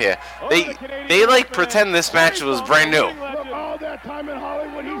it off here. They like pretend this match was brand new. All that time in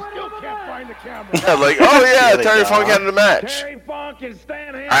Hollywood, he still can't find the camera. Yeah, like, oh yeah, Terry Funk had the match. Terry Funk and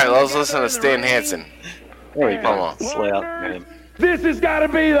Stan Hansen. All right, let's listen to Stan Hansen. There we Come go. on. Slay out, man. This has got to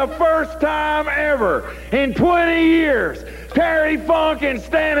be the first time ever in 20 years Terry Funk and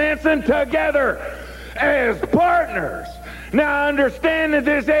Stan Hansen together as partners. Now, I understand that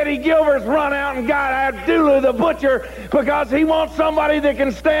this Eddie Gilbert's run out and got Abdullah the Butcher because he wants somebody that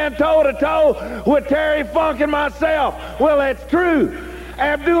can stand toe-to-toe with Terry Funk and myself. Well, that's true.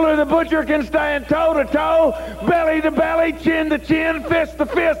 Abdullah the Butcher can stand toe-to-toe, belly-to-belly, chin-to-chin,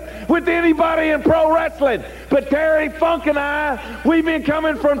 fist-to-fist with anybody in pro wrestling. But Terry Funk and I, we've been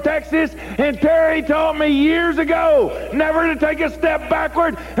coming from Texas, and Terry taught me years ago never to take a step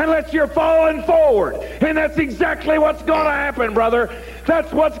backward unless you're falling forward. And that's exactly what's going to happen, brother.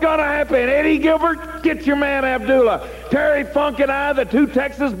 That's what's going to happen. Eddie Gilbert, get your man Abdullah. Terry Funk and I, the two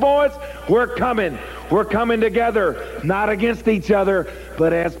Texas boys, we're coming. We're coming together, not against each other,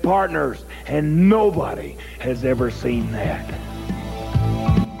 but as partners. And nobody has ever seen that.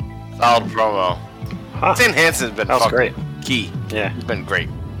 Solid promo. Huh. Stan Hansen's been fucking great. Key. Yeah. He's been great.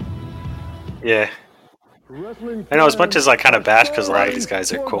 Yeah. I know, as much as I kind of bash because a lot of these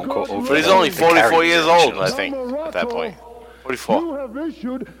guys are quote-unquote over. But he's only 44 years old, I think, at that point. 44. You have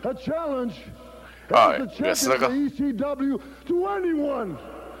issued a challenge All as right, the you got champion Snooker? of the ECW to anyone.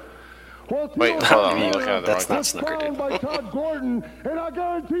 Well, Wait, Tito hold on, I'm Santana looking at the That's wrong not Snooker, dude. by Todd Gordon, and I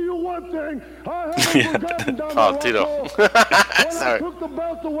guarantee you one thing, I haven't forgotten down Oh, the Tito. When I Sorry. took the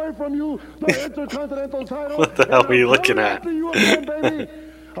belt away from you, the Intercontinental title. What the hell were you looking at? After you again, baby.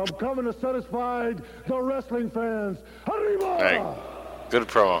 I'm coming to satisfy the wrestling fans. Arriba! All right. Good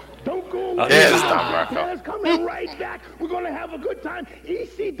promo. Don't go Yeah, it's Don Rocco. Guys, coming right back. We're going to have a good time.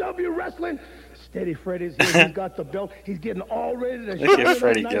 ECW Wrestling. Steady Freddy's here. He's got the belt. He's getting all ready to Look at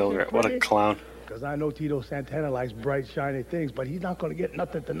Freddie Gilbert. What a clown. Because I know Tito Santana likes bright, shiny things, but he's not going to get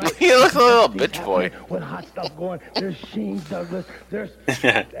nothing tonight. He looks like a little bitch boy. With hot stuff going. There's Sheen Douglas. There's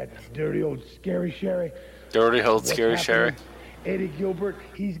that dirty old Scary Sherry. Dirty old Scary What's Sherry. happening? Eddie Gilbert,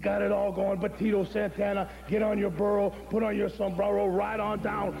 he's got it all going. But Tito Santana, get on your burro, put on your sombrero, ride on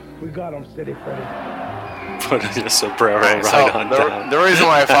down. We got him, Steady Freddy. Put on your sombrero, Right, right on down. the reason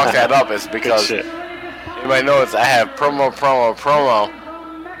why I fucked that up is because Good shit. you might notice I have promo,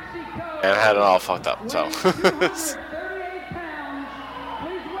 and I had it all fucked up. So,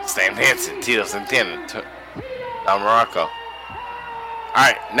 Stan Hansen, Tito Santana, Don Morocco. All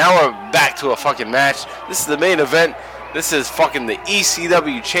right, now we're back to a fucking match. This is the main event. This is fucking the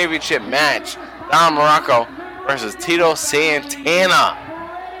ECW Championship match. Don Morocco versus Tito Santana.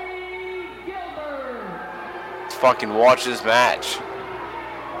 Let's fucking watch this match.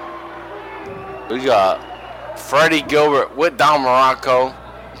 We got Freddie Gilbert with Don Morocco.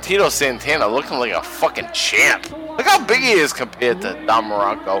 Tito Santana looking like a fucking champ. Look how big he is compared to Don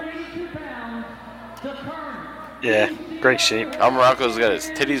Morocco. Yeah, great shape. Don Morocco's got his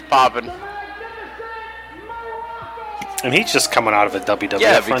titties popping. And he's just coming out of a WWF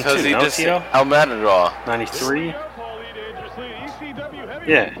Yeah, run because too, he no, just Tito? El Matador. 93?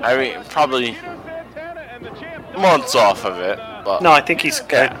 Yeah. I mean, probably months off of it, but No, I think he's.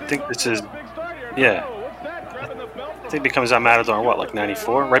 I think this is. Yeah. I think he becomes El Matador in what, like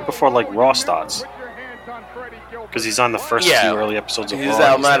 94? Right before like Raw starts. Because he's on the first few early episodes of Raw. He's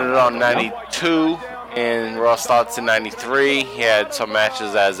El Matador in 92, and Raw starts in 93. He had some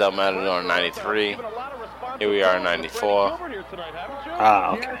matches as El Matador in 93. Here we are in 94.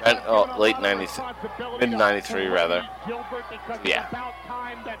 Ah, okay. And, late 93, mid 93 rather. Yeah.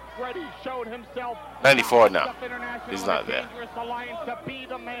 94 now. He's not there.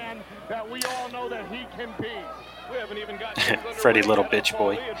 Freddie, little bitch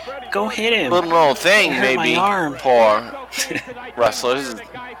boy. Go hit him. Little old thing, Hurt my maybe. arm. Poor wrestlers.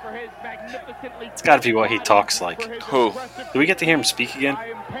 It's got to be what he talks like. Who? Do we get to hear him speak again?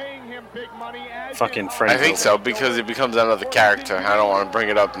 Fucking Freddie. I think so, because it becomes another character. I don't want to bring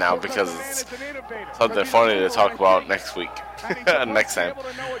it up now because it's something funny to talk about next week. Next time.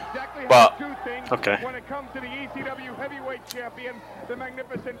 But okay. What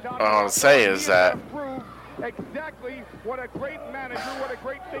I want to say is that exactly what a great manager, what a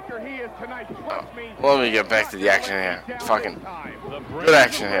great thinker he is tonight. Trust me. Let me get back to the action here. Fucking good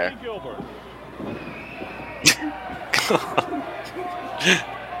action here.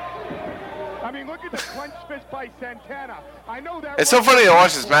 I mean, look at the clenched fist by Santana. I know that. It's so funny to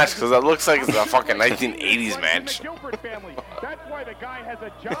watch this match because it looks like it's a fucking 1980s match. That's why the guy has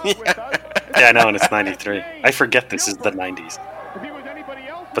a job with us. Yeah, I know, and it's 93. I forget this is the 90s.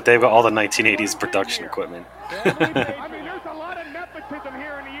 But they've got all the 1980s production equipment. I mean,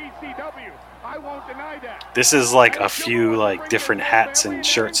 This is like a few like different hats and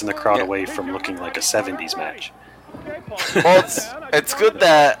shirts in the crowd away from looking like a 70s match. Well, it's good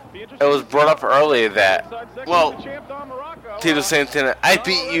that it was brought up earlier that, well, Tito Santana, I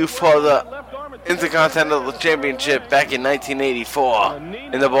beat you for the Intercontinental Championship back in 1984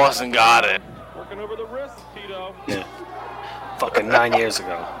 in the Boston Garden. Yeah. Fucking 9 years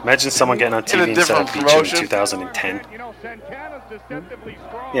ago. Imagine someone getting on TV and said I beat you in 2010.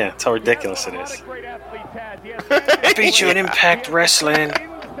 Yeah, that's how ridiculous it is. I beat you in Impact Wrestling.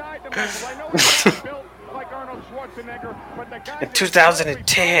 In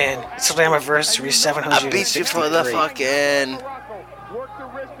 2010, Slammiversary 700. I beat you for the fucking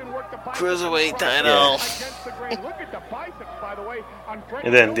Cruiserweight title.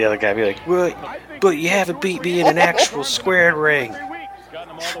 And then the other guy be like, well, but you haven't beat me in an actual square ring.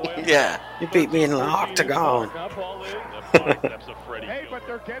 Yeah. You beat me in an octagon.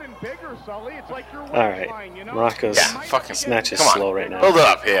 Alright. Morocco's this match is slow right now. Build it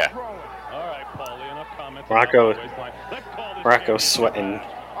up here. Morocco's sweating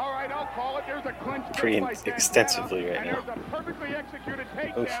pretty extensively right now.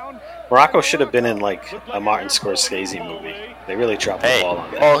 Oof. Morocco should have been in like a Martin Scorsese movie. They really dropped the ball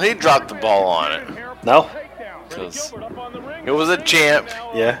on that. Well, he dropped the ball on it. No? Because it was a champ.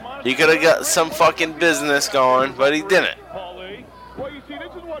 Yeah. He could have got some fucking business going, but he didn't. Well, you see,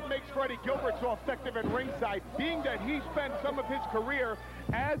 this is what makes Freddie Gilbert so effective at ringside. Being that he spent some of his career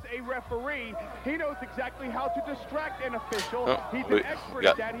as a referee, he knows exactly how to distract an official. He's an expert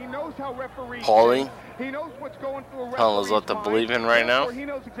at that. He knows how referees Paulie. He knows what's going through a Telling us what to believe in right now. He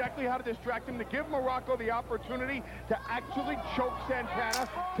knows exactly how to distract him, to give Morocco the opportunity to actually choke Santana,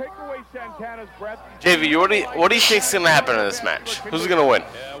 take away Santana's breath. JV, what do you think's gonna happen in this match? Who's gonna win?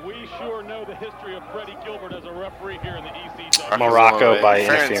 Yeah, we sure know the history of Freddie Gilbert as a referee here in the ECW. Morocco by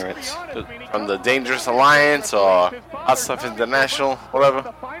interference. From the Dangerous Alliance or Hot Stuff International, whatever.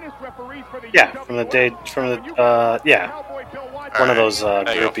 Yeah, one of those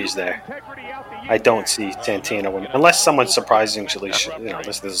groupies there. I don't see Santana winning unless someone surprisingly,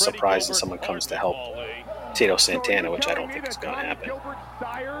 unless there's a surprise and someone comes to help Tito Santana, which I don't think is going to happen.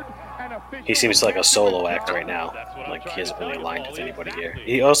 He seems like a solo act right now. Like he hasn't really aligned with anybody here.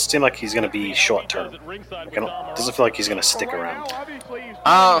 He also seems like he's going to be short term. Like doesn't feel like he's going to stick around.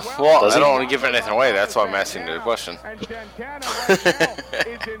 Well, I don't want to give anything away. That's why I'm asking you the question.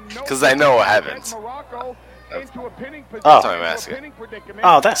 Because I know what happens. That's what I'm asking.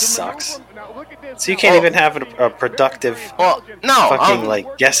 Oh, that sucks. So you can't even have a productive fucking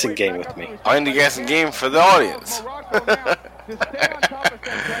like guessing game with me. I'm in the guessing game for the audience.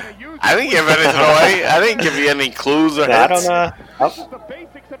 I didn't give anything away. I didn't give you any clues or hints. I don't know.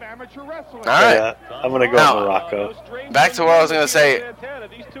 Alright. I'm going to go with Morocco. Back to what I was going to say.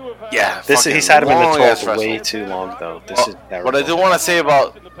 Yeah, he's had him in the 12 way too long, though. This is terrible. What I do want to say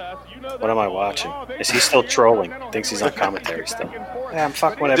about... What am I watching? Is he still trolling? Thinks he's on commentary still. Yeah, I'm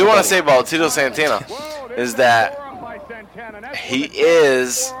fucking with What I do want to say about Tito Santana is that he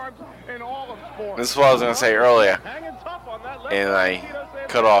is... This is what I was going to say earlier. And I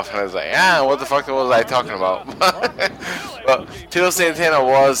cut off and I was like, what the fuck was I talking about? But Tito Santana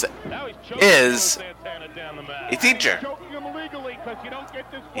is a teacher.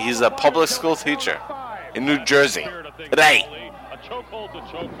 He's a public school teacher in New Jersey today.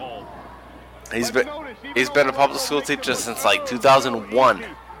 He's been a public school teacher since like 2001.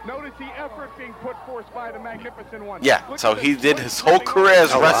 Yeah, so he did his whole career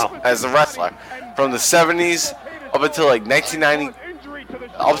as a wrestler from the 70s up until like 1990,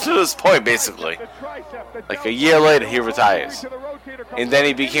 up to this point basically. Like a year later he retires, and then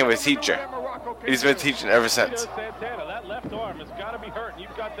he became a teacher. He's been teaching ever since.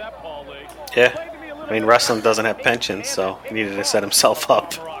 Yeah, I mean wrestling doesn't have pensions, so he needed to set himself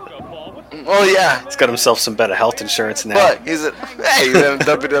up. Oh yeah, he's got himself some better health insurance now. But he's in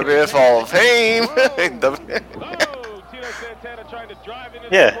WWF Hall of Fame.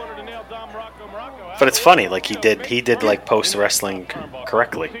 Yeah, but it's funny. Like he did like post wrestling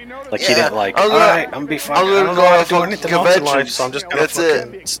correctly. Like he didn't like. Alright, I'm gonna be fine. I don't know how to do anything else in life, so I'm just gonna. That's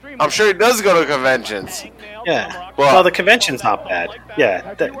it. I'm sure he does go to conventions. Yeah. Well, the convention's not bad.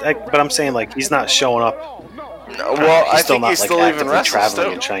 Yeah, but I'm saying like he's not showing up. Well, I think he's still even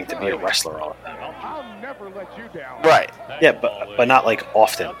traveling and trying to be a wrestler all the time. Right. Yeah, but not like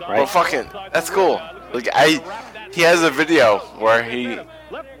often, right? Well, fucking, that's cool. Like he has a video where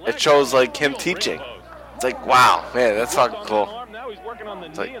it shows like him teaching. It's like, wow, man, that's fucking cool.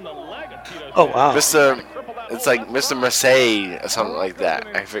 It's like, oh wow, it's like Mr. Mercedes or something like that.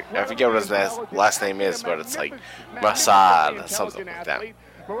 I forget what his last name is, but it's like Massad or something like that.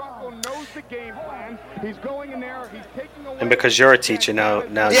 Morocco knows the game plan. He's going in there. He's taking away. And because you're a teacher now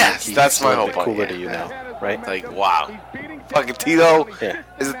yes, that's my whole point. Cooler to you now, right? Like, wow, fucking Tito Yeah.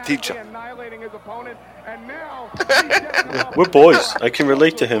 is a teacher. We're boys. I can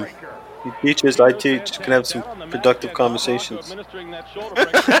relate to him. He teaches, I teach. Can have some productive conversations.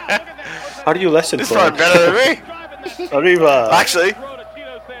 How do you lesson He's plan? probably better than me. Arriba. Actually,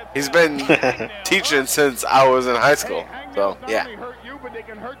 he's been teaching since I was in high school. So, yeah.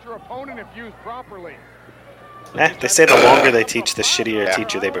 They say the longer they teach, the shittier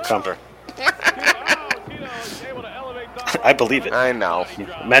teacher they become. I believe it. I know.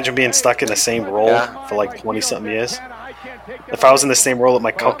 Imagine being stuck in the same role for like 20-something years. If I was in the same role at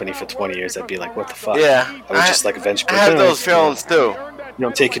my company for 20 years, I'd be like, what the fuck? Yeah. I would just like eventually. I have those feelings too. You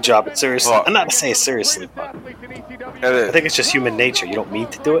don't take your job seriously. Well, I'm not saying seriously, but I think it's just human nature. You don't mean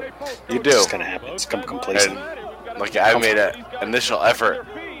to do it. You do. It's just gonna happen. It's become complacent. And, like, I made an initial effort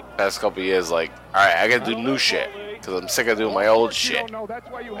past couple years. Like, all right, I gotta do new shit because I'm sick of doing my old shit. I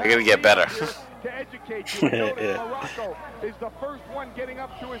gotta get better.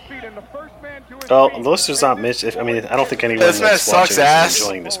 Well, the listeners aren't missing. I mean, I don't think anyone This match that's watching sucks is ass.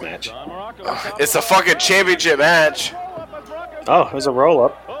 enjoying this match. It's a fucking championship match. Oh, it was a roll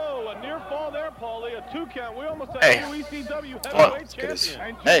up. Hey.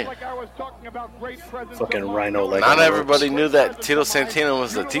 Hey. Fucking rhino leg. Not everybody knew that Tito Santana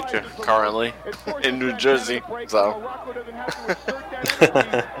was the teacher currently in New Jersey. So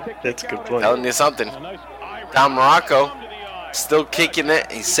that's a good point. Telling you something. Don Morocco still kicking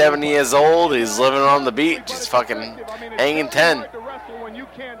it. He's 70 years old. He's living on the beach. He's fucking hanging 10.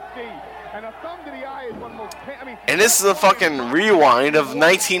 And this is a fucking rewind of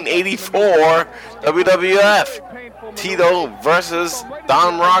 1984 WWF. Tito versus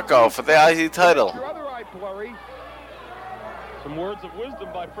Don Morocco for the IC title. Some words of wisdom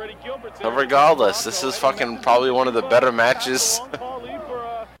by Freddie Gilbert. So regardless, this is fucking probably one of the better matches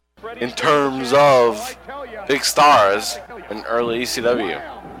in terms of big stars in early ECW.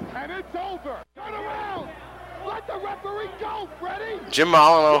 Jim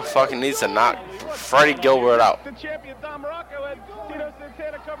Molyneux fucking needs to knock Freddie Gilbert out. The champion Don Morocco had Tito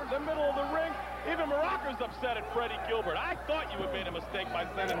Santana covered the middle of the ring. Even Morocco's upset at Freddie Gilbert. I thought you had made a mistake by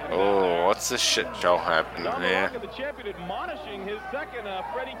sending him. Oh, what's this shit show happening there? The champion admonishing his second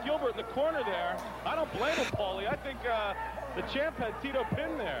Freddie Gilbert in the corner there. I don't blame him, Paulie. I think the champ had Tito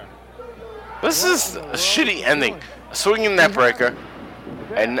pinned there. This is a shitty ending. A swinging neck breaker.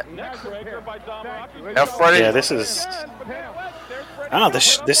 And now Freddie. Yeah, this is. I don't know.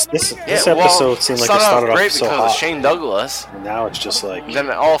 This episode seemed like it started off great so because hot. of Shane Douglas. And now it's just like. Then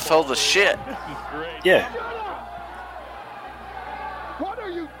it all fell to shit. Yeah. What are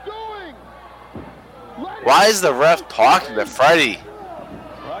you doing? Why is the ref talking to Freddie?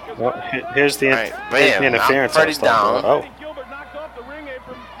 Well, here's the interference. Freddie down. Oh.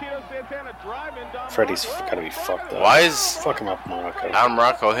 Freddie's gotta be fucked up. Why is fuck him up, Morocco? Don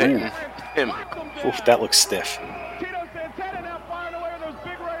Morocco hitting him? Oof, that looks stiff.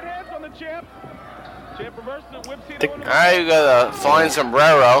 Alright, you got a flying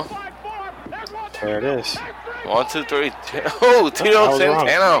sombrero. There it is. 1, 2, 3. Oh, Tito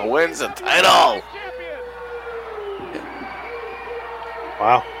Santana wins the title.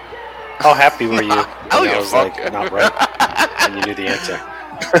 Wow. How happy were you? Oh, I was like, not right. And you knew the answer.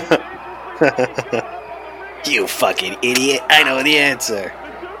 You fucking idiot. I know the answer.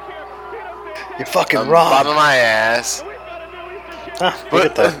 You're fucking wrong. Bottom of my ass. Look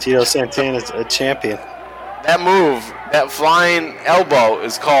at that. Tito Santana's a champion. That move, that flying elbow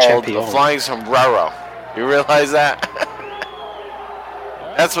is called the flying sombrero. You realize that?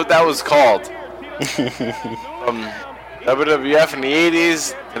 That's what that was called. From WWF in the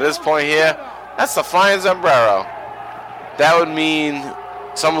 80s to this point here, that's the flying sombrero. That would mean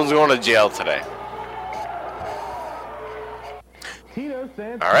someone's going to jail today.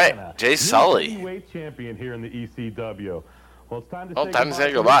 All right, Jay Sully. Champion here in the ECW. Well, it's time to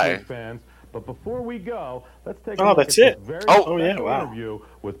say goodbye. Fans. But before we go, let's take that's it. Oh, yeah, wow.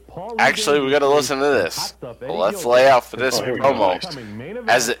 With Paul Actually, we got to listen to this. Well, let's lay out for this promo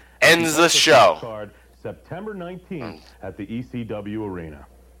as it ends the show. September 19th at the ECW Arena.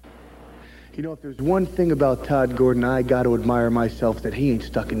 You know, if there's one thing about Todd Gordon I got to admire myself, that he ain't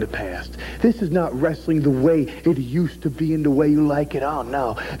stuck in the past. This is not wrestling the way it used to be and the way you like it. Oh,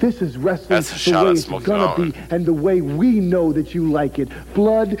 no. This is wrestling the way it's going to be and the way we know that you like it.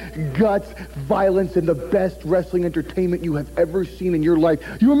 Blood, guts, violence, and the best wrestling entertainment you have ever seen in your life.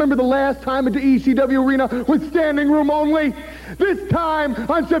 You remember the last time at the ECW Arena with standing room only? This time,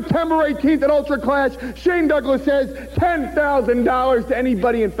 on September 18th at Ultra Clash, Shane Douglas says $10,000 to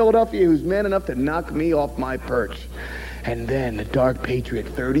anybody in Philadelphia who's man enough to knock me off my perch. And then the Dark Patriot,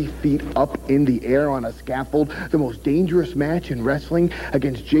 30 feet up in the air on a scaffold, the most dangerous match in wrestling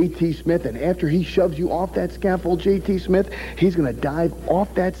against J.T. Smith. And after he shoves you off that scaffold, J.T. Smith, he's going to dive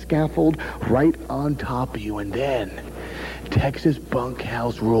off that scaffold right on top of you. And then Texas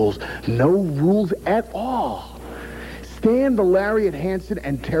bunkhouse rules. No rules at all. Stan the Lariat Hansen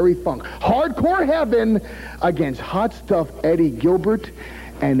and Terry Funk. Hardcore Heaven against Hot Stuff Eddie Gilbert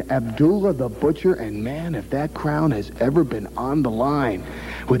and Abdullah the Butcher. And man, if that crown has ever been on the line,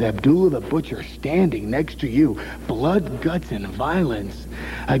 with Abdullah the Butcher standing next to you, blood, guts, and violence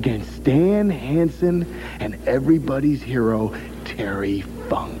against Stan Hansen and everybody's hero, Terry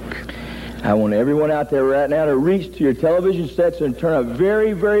Funk. I want everyone out there right now to reach to your television sets and turn up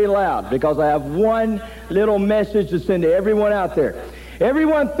very, very loud, because I have one little message to send to everyone out there.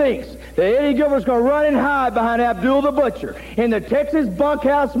 Everyone thinks that Eddie Gilbert's going to run and hide behind Abdul the Butcher in the Texas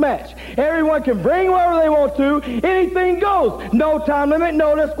bunkhouse match. Everyone can bring whoever they want to. Anything goes. No time limit,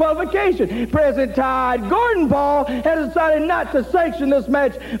 no disqualification. President Todd Gordon Paul has decided not to sanction this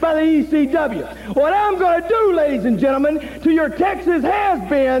match by the ECW. What I'm going to do, ladies and gentlemen, to your Texas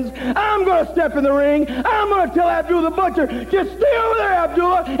has-beens, I'm going to step in the ring. I'm going to tell Abdul the Butcher, just stay over there,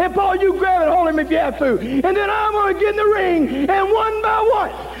 Abdullah, and Paul, you grab and hold him if you have to. And then I'm going to get in the ring, and one by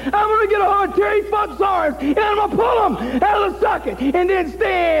one, I'm going to get a hold of Terry Funk's arms, and I'm going to pull him out of the socket. And then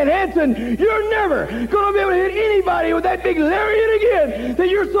Stan Hansen, you're never going to be able to hit anybody with that big lariat again that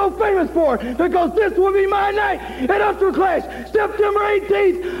you're so famous for, because this will be my night at Ultra Clash, September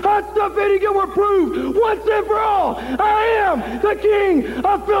 18th. Hot Stuff Eddie Gilbert proved once and for all, I am the king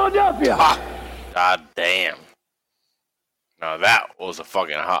of Philadelphia. God damn. Now that was a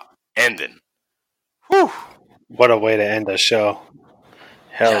fucking hot ending. Whew. What a way to end a show.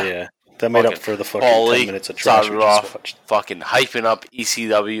 Hell yeah. That made up for the fucking 10 minutes of trash we just watched. Fucking hyping up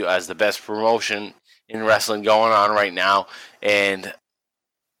ECW as the best promotion in wrestling going on right now. And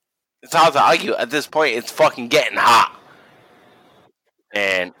it's hard to argue. At this point, it's fucking getting hot.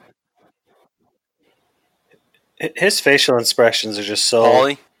 And his facial expressions are just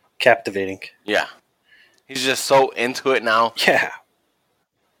so captivating. Yeah. He's just so into it now. Yeah.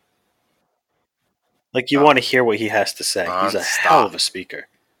 Like, you want to hear what he has to say. He's a hell of a speaker.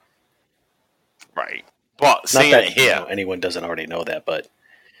 Right. But seeing it here, anyone doesn't already know that, but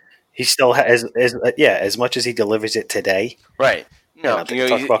he still has, as much as he delivers it today. Right. No,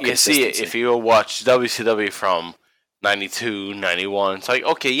 you see it if you watch WCW from 92, 91. It's like,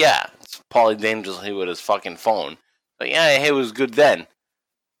 okay, yeah, it's Paulie dangerously with his fucking phone. But yeah, he was good then.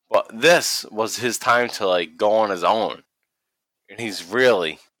 But this was his time to, like, go on his own. And he's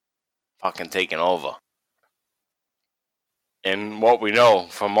really fucking taking over. And what we know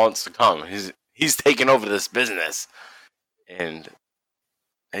for months to come, he's taking over this business. And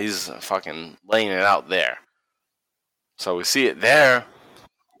he's fucking laying it out there. So we see it there.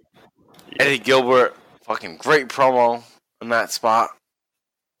 Eddie Gilbert, fucking great promo in that spot.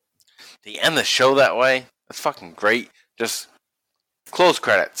 To end the show that way, that's fucking great. Just close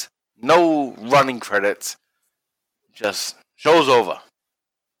credits. No running credits. Just show's over.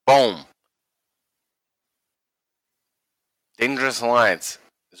 Boom. Dangerous Alliance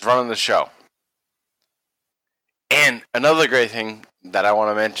is running the show. And another great thing that I want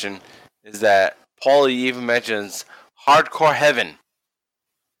to mention is that Paulie even mentions Hardcore Heaven.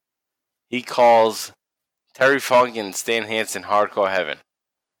 He calls Terry Funk and Stan Hansen Hardcore Heaven.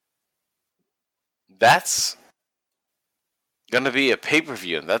 That's going to be a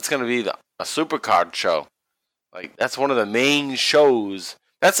pay-per-view. That's going to be a supercard show. Like, that's one of the main shows.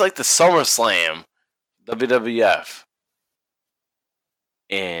 That's like the SummerSlam WWF.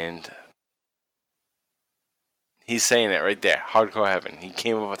 And he's saying it right there. Hardcore Heaven. He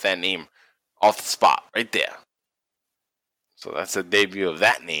came up with that name off the spot. Right there. So that's the debut of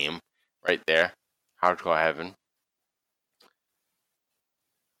that name. Right there. Hardcore Heaven.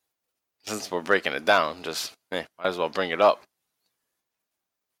 Since we're breaking it down, just might as well bring it up.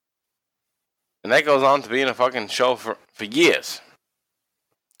 And that goes on to being a fucking show for years.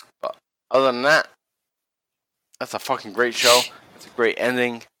 But other than that, that's a fucking great show. It's a great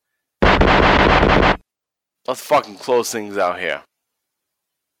ending. Let's fucking close things out here.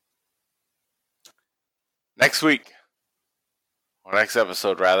 next week, or next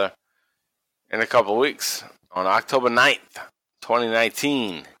episode rather, in a couple weeks, on October 9th,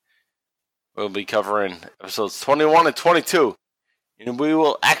 2019, we'll be covering episodes 21 and 22. And we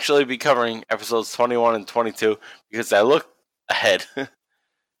will actually be covering episodes 21 and 22 because I looked ahead.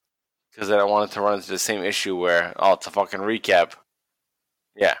 Because I don't want it to run into the same issue where, it's a fucking recap.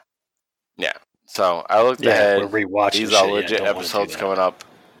 Yeah. So I looked ahead. We're rewatching. These are legit episodes coming up.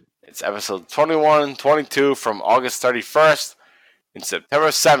 It's episode 21 and 22 from August 31st and September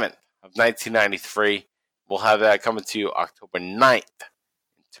 7th of 1993. We'll have that coming to you October 9th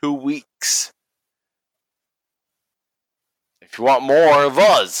in 2 weeks. If you want more of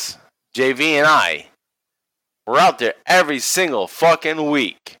us, JV and I, we're out there every single fucking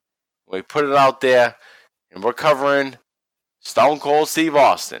week. We put it out there, and we're covering Stone Cold Steve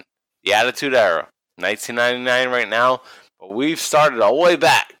Austin, the Attitude Era, 1999 right now, but we've started all the way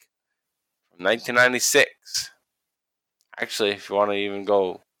back from 1996. Actually, if you want to even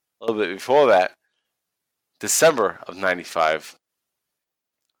go a little bit before that, December of 95.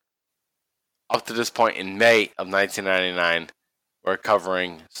 Up to this point in May of 1999, we're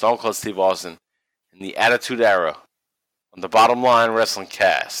covering Stone Cold Steve Austin in the Attitude Era on the Bottom Line Wrestling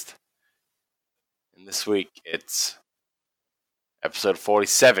Cast. And this week, it's episode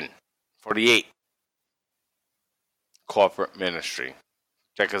 48, Corporate Ministry.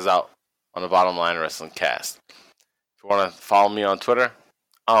 Check us out on the Bottom Line Wrestling Cast. If you want to follow me on Twitter,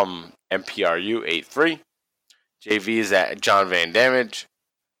 MPRU83. JV is at John Van Damage.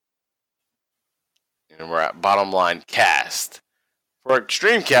 And we're at Bottom Line Cast. For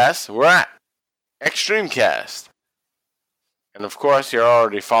Extreme Cast, we're at Extreme Cast. And of course, you're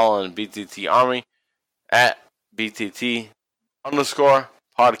already following BTT Army at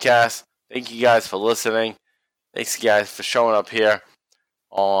BTT_podcast. Thank you guys for listening. Thanks guys for showing up here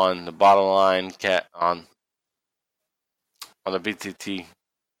on the Bottom Line on the BTT.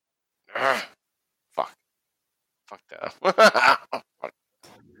 Fuck that.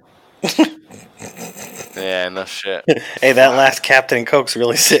 Yeah, no shit. Hey, that last Captain Coke's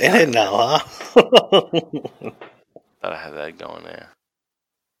really sitting in now, huh? Thought I had that going there.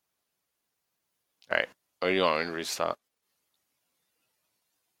 Alright, what do you want me to restart?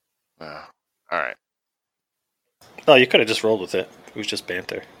 Alright. Oh, you could have just rolled with it. It was just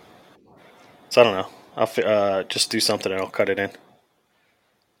banter. So I don't know. I'll just do something and I'll cut it in.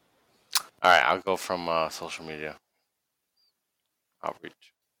 Alright, I'll go from social media outreach.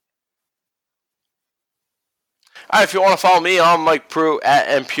 Alright, if you want to follow me, I'm Mike Prue at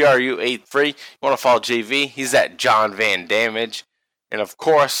MPRU83. You want to follow JV, he's at John Van Damage. And of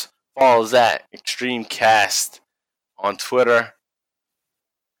course, follow that Extreme Cast on Twitter.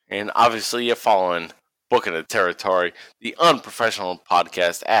 And obviously, you're following Booking the Territory, the unprofessional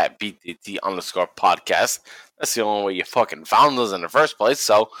podcast at BTT_podcast. That's the only way you fucking found us in the first place.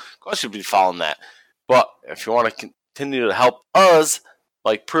 So, of course, you'll be following that. But if you want to continue to help us,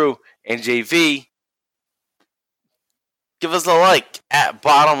 like Prue and JV, give us a like at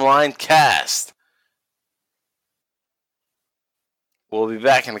Bottom Line Cast. We'll be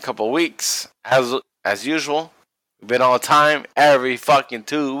back in a couple of weeks. As usual, we've been on time every fucking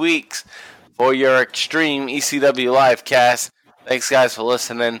 2 weeks for your Extreme ECW live cast. Thanks, guys, for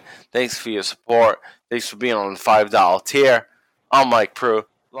listening. Thanks for your support. Thanks for being on the $5 tier. I'm Mike Prue,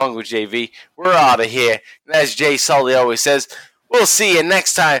 along with JV. We're out of here. And as Jay Sully always says, we'll see you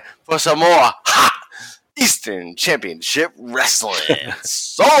next time for some more hot Eastern Championship Wrestling.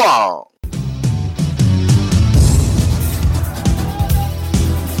 So long.